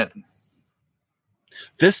wasn't at.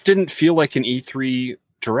 This didn't feel like an E3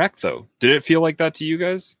 Direct, though. Did it feel like that to you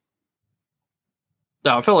guys?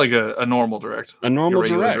 No, it felt like a normal Direct. A normal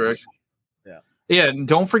Direct. Yeah. Yeah, and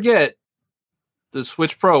don't forget, the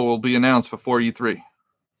Switch Pro will be announced before E3.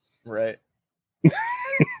 Right.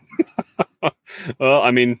 Well,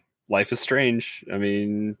 I mean, Life is Strange. I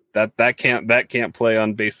mean, that can't play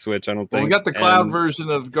on base Switch, I don't think. Well, we got the cloud version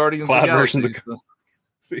of Guardians of the Galaxy. Version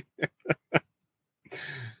of the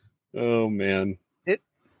Oh man.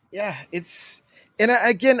 It's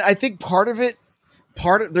again, I think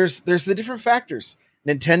there's the different factors.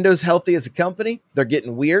 Nintendo's healthy as a company. They're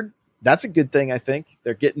getting weird. That's a good thing, I think.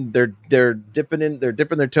 They're dipping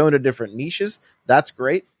their toe into different niches. That's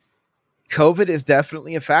great. COVID is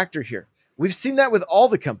definitely a factor here. We've seen that with all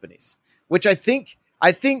the companies, which I think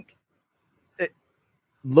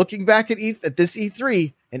looking back at this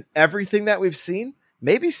E3 and everything that we've seen,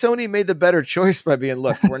 maybe Sony made the better choice by being,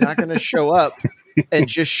 look, we're not going to show up and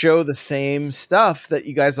just show the same stuff that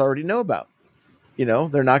you guys already know about. You know,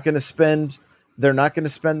 they're not going to spend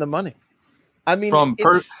the money. I mean,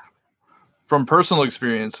 from personal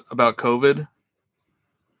experience about COVID,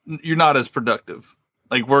 you're not as productive.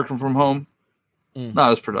 Like working from home,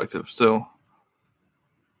 not as productive. So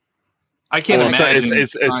I can't imagine.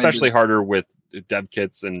 It's especially harder with dev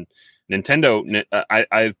kits and Nintendo.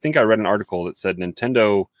 I think I read an article that said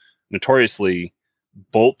Nintendo notoriously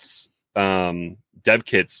bolts dev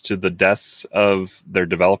kits to the desks of their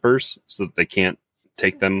developers so that they can't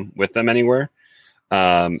take them with them anywhere.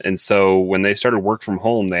 And so when they started work from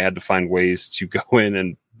home, they had to find ways to go in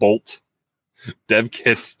and bolt dev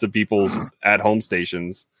kits to people's at-home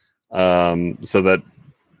stations, so that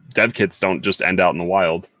dev kits don't just end out in the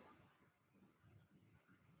wild.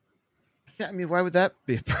 Yeah, I mean, why would that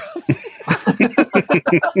be a problem?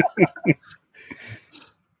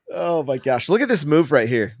 Oh my gosh! Look at this move right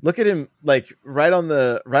here. Look at him, like right on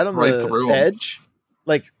the edge.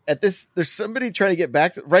 Like at this, there's somebody trying to get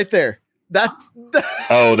back to right there. That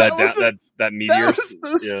meteor. That was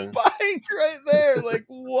the spike right there. Like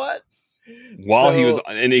what? While he was,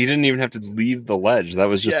 and he didn't even have to leave the ledge. That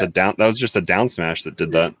was just a down. That was just a down smash that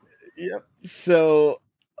did that. Yep. So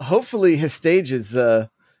hopefully his stage is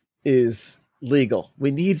legal.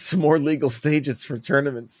 We need some more legal stages for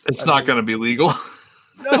tournaments. It's not going to be legal.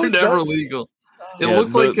 No, They're never legal. It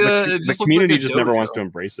looked the, like the community just never wants to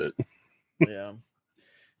embrace it. Yeah.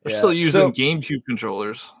 We're still using GameCube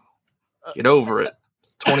controllers. Get over it.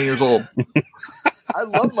 It's 20 years old. I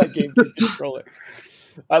love my GameCube controller.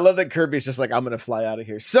 I love that Kirby's just like, I'm going to fly out of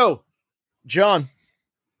here. So, John,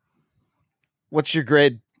 what's your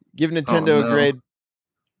grade? Give Nintendo a grade.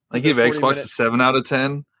 I give Xbox a 7 out of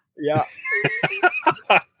 10. Yeah.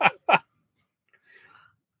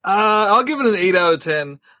 I'll give it an 8 out of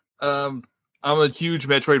 10. I'm a huge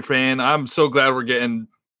Metroid fan. I'm so glad we're getting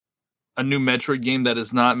a new Metroid game that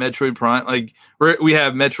is not Metroid Prime. Like we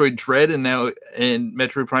have Metroid Dread and now in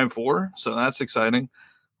Metroid Prime 4, so that's exciting.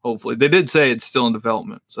 Hopefully, they did say it's still in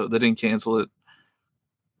development, so they didn't cancel it.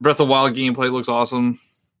 Breath of the Wild gameplay looks awesome,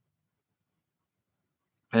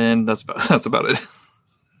 and that's about it.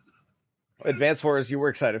 Advance Wars, you were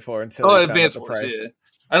excited for until Advance Wars. Yeah,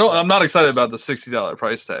 I'm not excited about the $60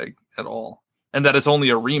 price tag at all, and that it's only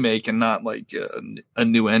a remake and not like a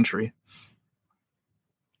new entry.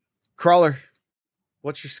 Crawler,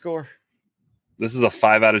 what's your score? This is a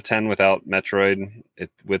 5 out of 10 without Metroid.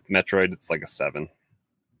 With Metroid, it's like a 7.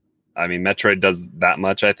 I mean, Metroid does that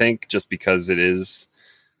much, I think, just because it is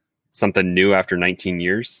something new after 19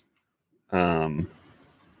 years.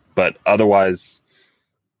 But otherwise,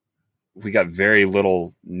 we got very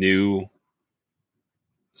little new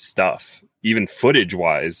stuff, even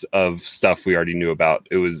footage-wise of stuff we already knew about.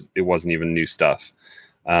 It wasn't even new stuff.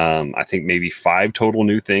 I think maybe 5 total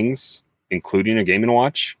new things, including a Game &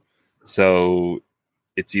 Watch. So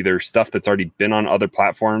it's either stuff that's already been on other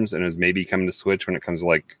platforms and is maybe coming to Switch when it comes to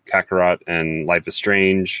like Kakarot and Life is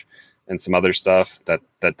Strange and some other stuff that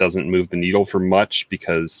doesn't move the needle for much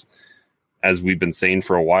because, as we've been saying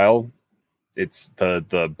for a while, it's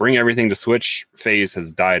the bring everything to Switch phase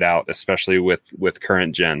has died out, especially with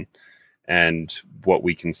current gen and what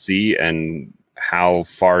we can see and how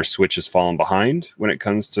far Switch has fallen behind when it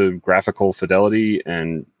comes to graphical fidelity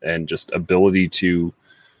and just ability to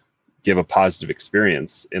give a positive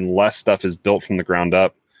experience. Unless stuff is built from the ground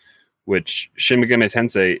up, which Shin Megami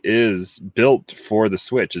Tensei is built for the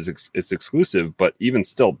Switch, it's exclusive, but even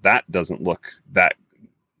still, that doesn't look that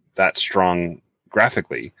strong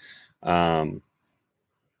graphically.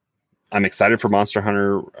 I'm excited for Monster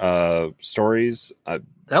Hunter stories.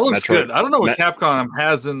 That looks good. I don't know what Capcom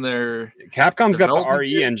has in there. Capcom's got the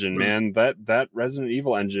RE engine, man. That Resident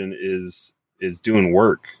Evil engine is doing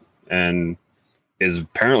work and is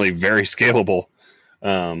apparently very scalable.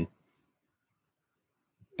 But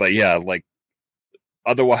yeah, like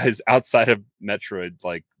otherwise outside of Metroid,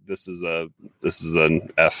 like this is an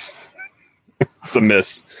F. It's a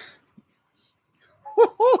miss.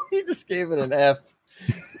 He just gave it an F.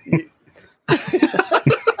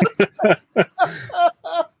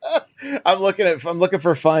 I'm looking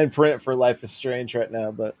for fine print for Life is Strange right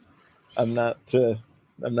now, but I'm not. I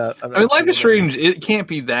mean, Life is Strange. It can't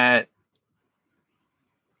be that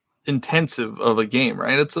intensive of a game,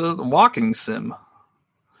 right? It's a walking sim.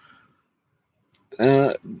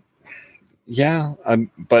 Yeah,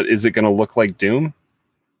 but is it going to look like Doom?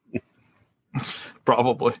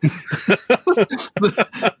 Probably.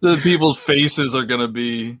 the people's faces are going to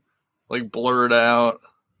be like blurred out.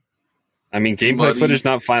 I mean, gameplay footage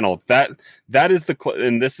not final. That is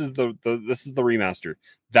and this is the remaster.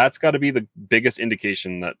 That's got to be the biggest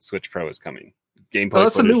indication that Switch Pro is coming. Gameplay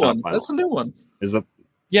that's footage a new one. Final. That's a new one. Is that?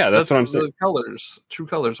 Yeah, that's what I'm saying. The colors, True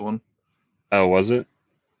Colors one. Oh, was it?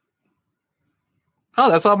 Oh,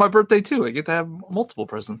 that's on my birthday too. I get to have multiple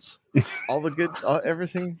presents. All the good,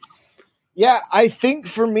 everything. Yeah, I think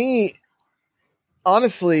for me,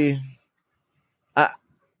 honestly,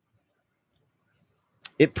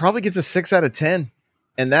 it probably gets a 6 out of 10,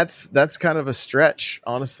 and that's kind of a stretch.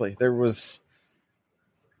 Honestly, there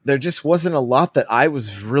just wasn't a lot that I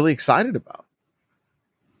was really excited about.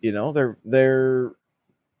 You know,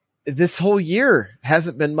 this whole year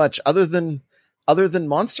hasn't been much other than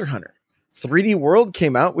Monster Hunter. 3D World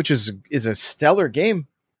came out, which is a stellar game,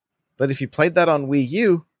 but if you played that on Wii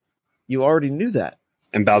U, you already knew that.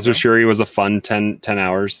 And Bowser's Fury was a fun 10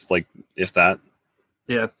 hours, like if that.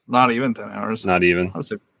 Yeah, not even 10 hours. Not even. I would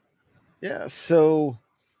say. Yeah, so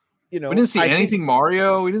you know, we didn't see anything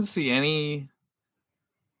Mario. We didn't see any.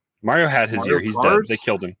 Mario had his year. He's dead. They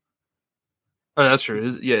killed him. Oh, that's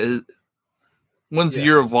true. When's the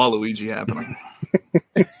year of Waluigi happening?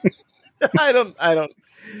 I don't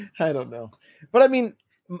know. But I mean,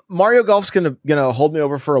 Mario Golf's gonna hold me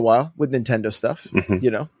over for a while with Nintendo stuff,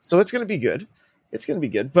 you know. So it's gonna be good. It's gonna be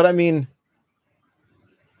good. But I mean,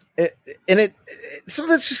 some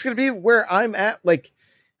of it's just gonna be where I'm at. Like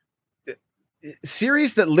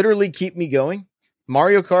series that literally keep me going: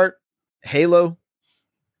 Mario Kart, Halo.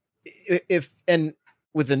 And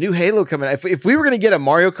with the new Halo coming, if we were gonna get a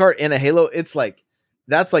Mario Kart and a Halo, it's like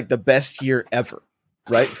that's like the best year ever,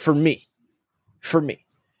 right? For me.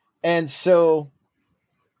 And so,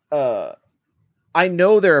 I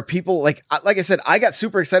know there are people like I said, I got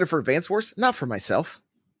super excited for Advance Wars, not for myself.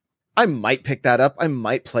 I might pick that up. I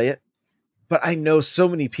might play it, but I know so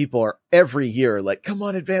many people are every year like, come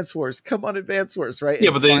on, Advance Wars, right?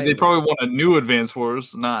 Yeah, but they probably want a new Advance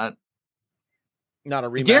Wars, not a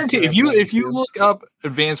remaster. Guarantee if you look up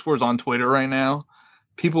Advance Wars on Twitter right now,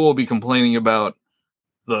 people will be complaining about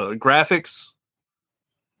the graphics,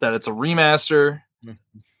 that it's a remaster,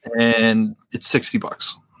 and it's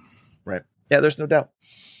 $60. Right. Yeah, there's no doubt.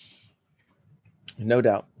 No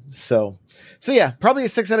doubt. So yeah, probably a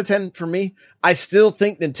 6 out of 10 for me. I still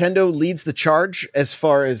think Nintendo leads the charge as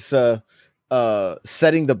far as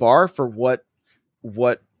setting the bar for what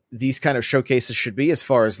these kind of showcases should be, as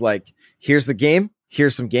far as like, here's the game,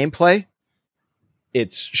 here's some gameplay.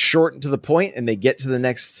 It's short and to the point, and they get to the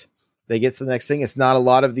next thing. It's not a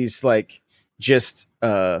lot of these like just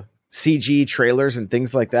CG trailers and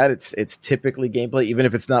things like that. It's typically gameplay, even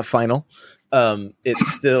if it's not final.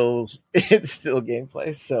 It's still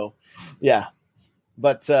gameplay. So yeah.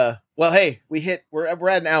 But well, hey, we're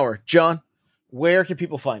at an hour. John, where can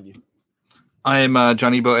people find you? I am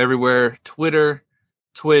John Ebo everywhere: Twitter,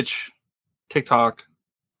 Twitch, TikTok.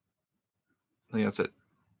 I think that's it.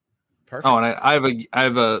 Perfect. Oh, and I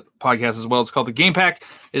have a podcast as well. It's called The Game Pack.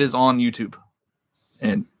 It is on YouTube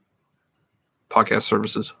and podcast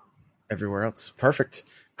services. Everywhere else. Perfect.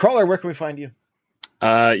 Crawler, where can we find you?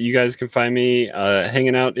 You guys can find me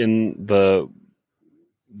hanging out in the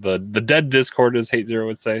dead Discord, as Hate Zero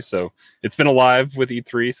would say. So it's been alive with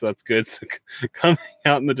E3, so that's good. So come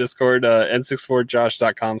hang out in the Discord,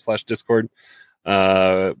 n64josh.com/Discord.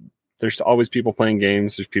 There's always people playing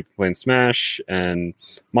games. There's people playing Smash and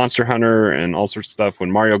Monster Hunter and all sorts of stuff. When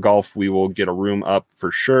Mario Golf, we will get a room up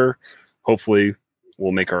for sure. Hopefully,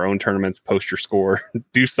 we'll make our own tournaments, post your score,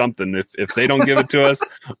 do something. If they don't give it to us,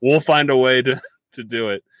 we'll find a way to do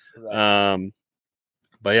it. Right.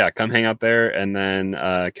 But yeah, come hang out there, and then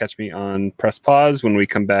catch me on Press Pause when we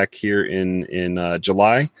come back here in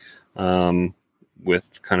July.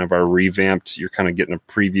 with kind of our revamped. You're kind of getting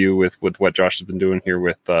a preview with what Josh has been doing here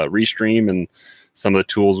with Restream and some of the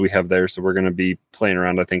tools we have there. So we're going to be playing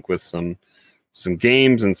around, I think, with some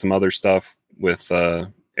games and some other stuff with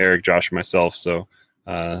Eric, Josh, and myself. So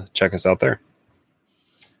check us out there.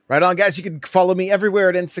 Right on, guys. You can follow me everywhere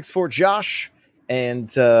at N64Josh.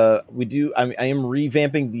 And I am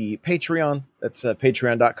revamping the Patreon. That's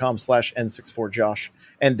patreon.com/N64Josh.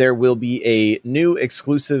 And there will be a new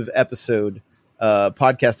exclusive episode,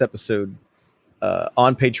 podcast episode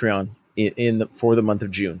on Patreon for the month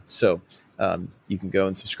of June. So you can go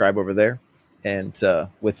and subscribe over there. And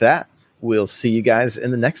with that, we'll see you guys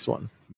in the next one.